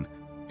eruption,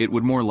 it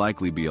would more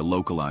likely be a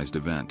localized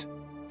event,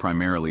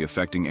 primarily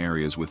affecting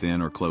areas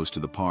within or close to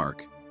the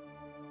park.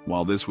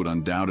 While this would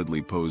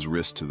undoubtedly pose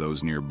risk to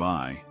those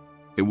nearby,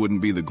 it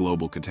wouldn't be the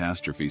global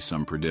catastrophe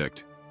some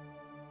predict.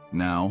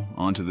 Now,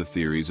 onto the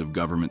theories of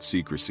government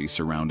secrecy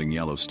surrounding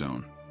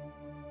Yellowstone.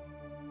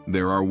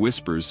 There are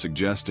whispers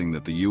suggesting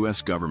that the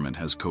U.S. government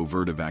has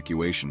covert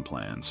evacuation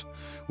plans,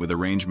 with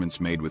arrangements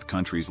made with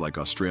countries like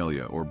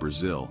Australia or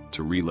Brazil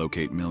to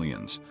relocate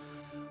millions.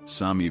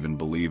 Some even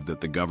believe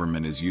that the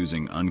government is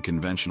using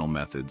unconventional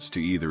methods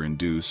to either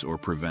induce or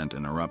prevent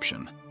an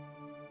eruption.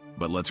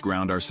 But let's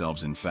ground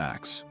ourselves in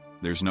facts.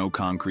 There's no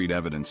concrete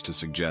evidence to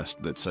suggest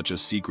that such a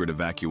secret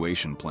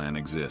evacuation plan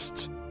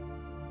exists.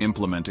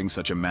 Implementing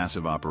such a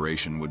massive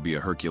operation would be a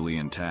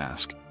Herculean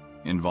task,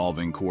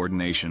 involving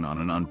coordination on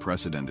an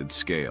unprecedented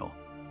scale.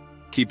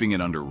 Keeping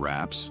it under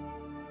wraps?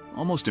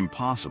 Almost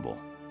impossible.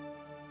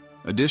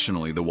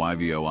 Additionally, the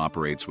YVO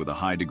operates with a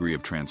high degree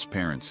of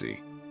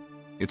transparency.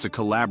 It's a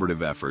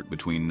collaborative effort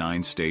between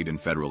 9 state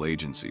and federal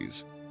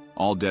agencies,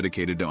 all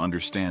dedicated to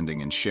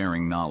understanding and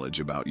sharing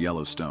knowledge about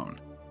Yellowstone.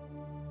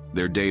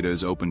 Their data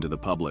is open to the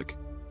public,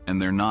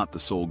 and they're not the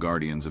sole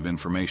guardians of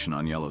information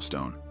on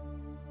Yellowstone.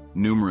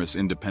 Numerous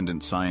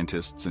independent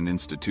scientists and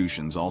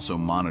institutions also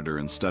monitor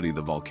and study the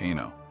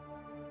volcano.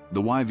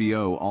 The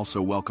YVO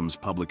also welcomes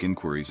public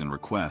inquiries and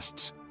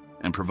requests,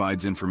 and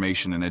provides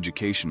information and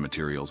education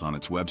materials on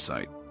its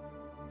website.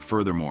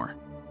 Furthermore,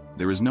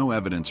 there is no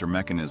evidence or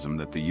mechanism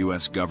that the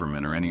US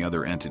government or any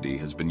other entity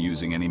has been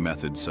using any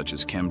methods such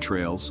as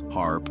chemtrails,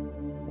 HARP,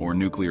 or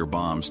nuclear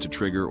bombs to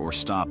trigger or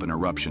stop an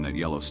eruption at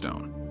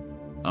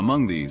Yellowstone.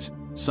 Among these,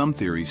 some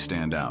theories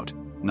stand out,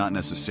 not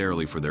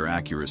necessarily for their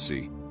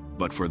accuracy,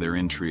 but for their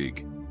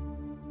intrigue.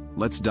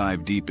 Let's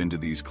dive deep into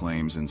these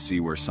claims and see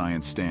where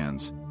science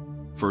stands.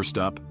 First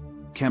up,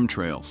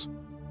 chemtrails.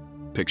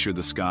 Picture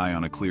the sky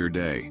on a clear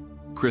day,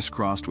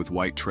 crisscrossed with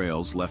white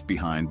trails left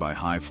behind by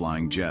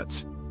high-flying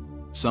jets.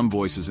 Some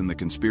voices in the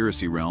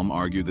conspiracy realm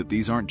argue that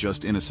these aren't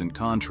just innocent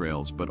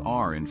contrails, but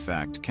are, in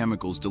fact,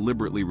 chemicals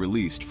deliberately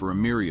released for a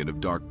myriad of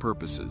dark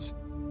purposes,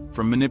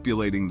 from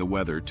manipulating the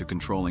weather to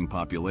controlling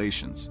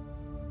populations.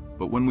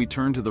 But when we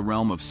turn to the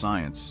realm of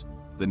science,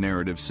 the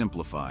narrative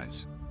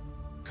simplifies.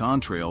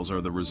 Contrails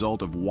are the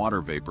result of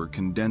water vapor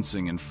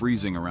condensing and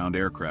freezing around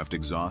aircraft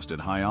exhaust at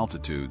high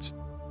altitudes.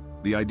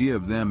 The idea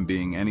of them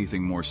being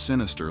anything more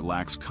sinister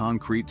lacks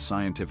concrete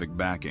scientific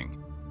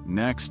backing.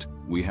 Next,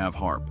 we have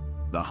HARP,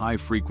 the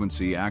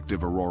High-Frequency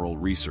Active Auroral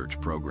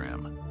Research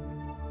Program.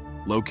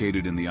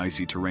 Located in the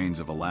icy terrains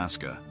of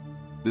Alaska,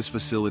 this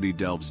facility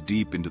delves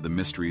deep into the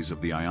mysteries of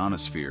the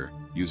ionosphere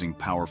using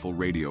powerful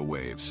radio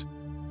waves.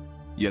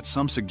 Yet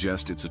some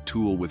suggest it's a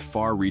tool with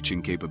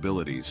far-reaching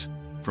capabilities,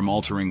 from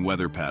altering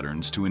weather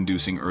patterns to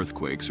inducing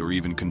earthquakes or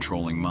even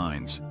controlling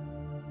mines.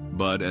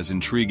 But as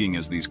intriguing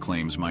as these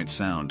claims might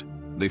sound,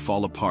 they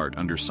fall apart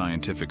under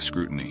scientific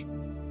scrutiny.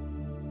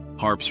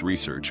 HARP's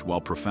research,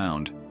 while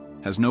profound,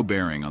 has no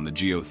bearing on the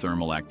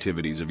geothermal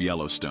activities of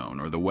Yellowstone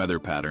or the weather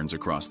patterns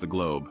across the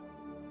globe.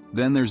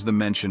 Then there's the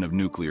mention of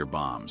nuclear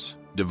bombs,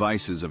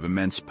 devices of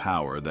immense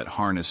power that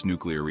harness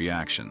nuclear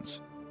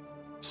reactions.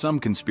 Some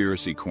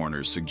conspiracy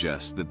corners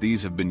suggest that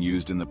these have been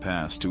used in the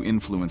past to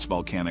influence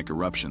volcanic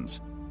eruptions,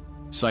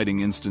 citing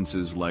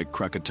instances like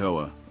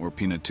Krakatoa or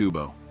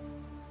Pinatubo.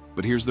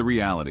 But here's the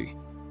reality.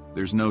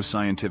 There's no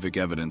scientific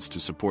evidence to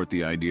support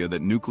the idea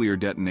that nuclear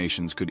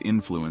detonations could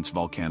influence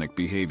volcanic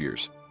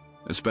behaviors,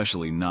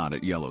 especially not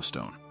at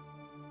Yellowstone.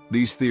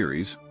 These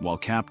theories, while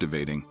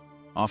captivating,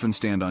 often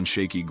stand on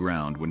shaky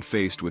ground when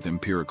faced with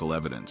empirical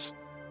evidence.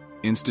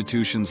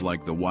 Institutions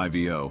like the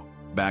YVO,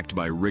 backed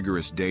by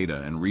rigorous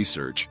data and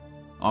research,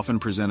 often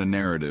present a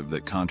narrative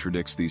that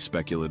contradicts these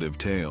speculative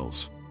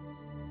tales.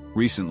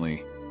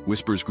 Recently,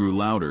 whispers grew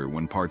louder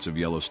when parts of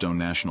Yellowstone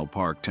National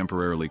Park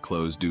temporarily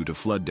closed due to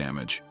flood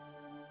damage.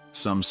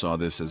 Some saw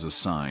this as a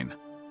sign,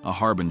 a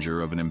harbinger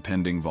of an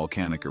impending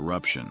volcanic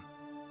eruption.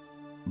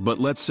 But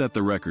let's set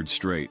the record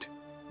straight.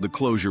 The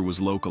closure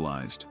was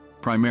localized,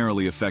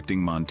 primarily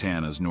affecting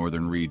Montana's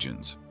northern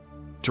regions.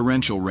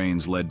 Torrential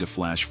rains led to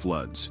flash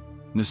floods,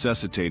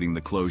 necessitating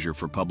the closure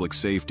for public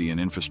safety and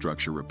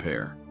infrastructure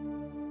repair.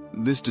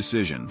 This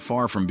decision,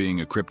 far from being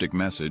a cryptic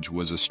message,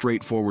 was a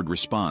straightforward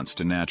response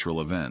to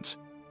natural events.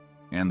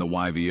 And the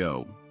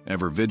YVO,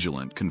 ever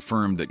vigilant,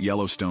 confirmed that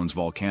Yellowstone's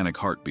volcanic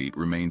heartbeat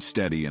remained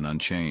steady and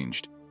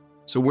unchanged.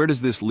 So where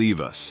does this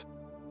leave us?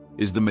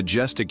 Is the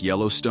majestic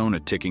Yellowstone a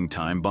ticking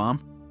time bomb?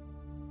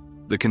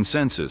 The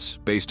consensus,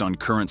 based on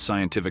current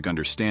scientific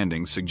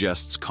understanding,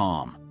 suggests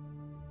calm.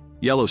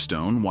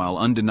 Yellowstone, while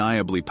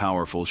undeniably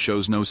powerful,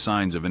 shows no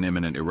signs of an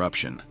imminent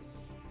eruption.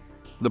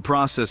 The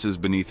processes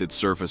beneath its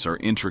surface are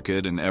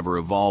intricate and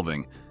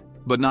ever-evolving,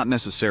 but not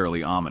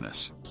necessarily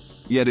ominous.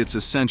 Yet it's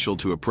essential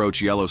to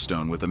approach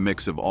Yellowstone with a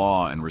mix of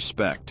awe and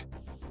respect.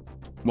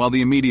 While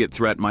the immediate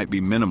threat might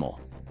be minimal,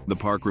 the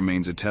park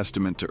remains a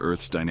testament to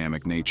Earth's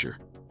dynamic nature.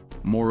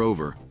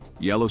 Moreover,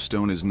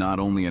 Yellowstone is not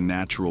only a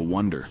natural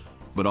wonder,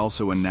 but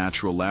also a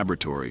natural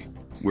laboratory,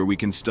 where we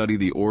can study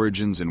the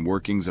origins and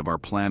workings of our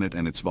planet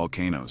and its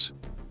volcanoes.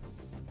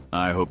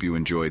 I hope you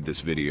enjoyed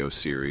this video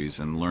series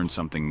and learned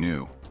something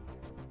new.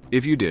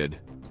 If you did,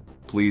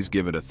 please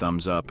give it a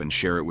thumbs up and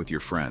share it with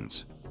your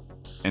friends.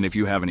 And if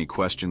you have any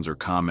questions or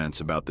comments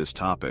about this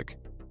topic,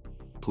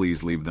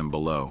 please leave them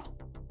below.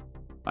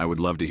 I would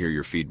love to hear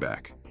your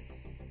feedback.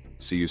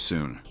 See you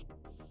soon.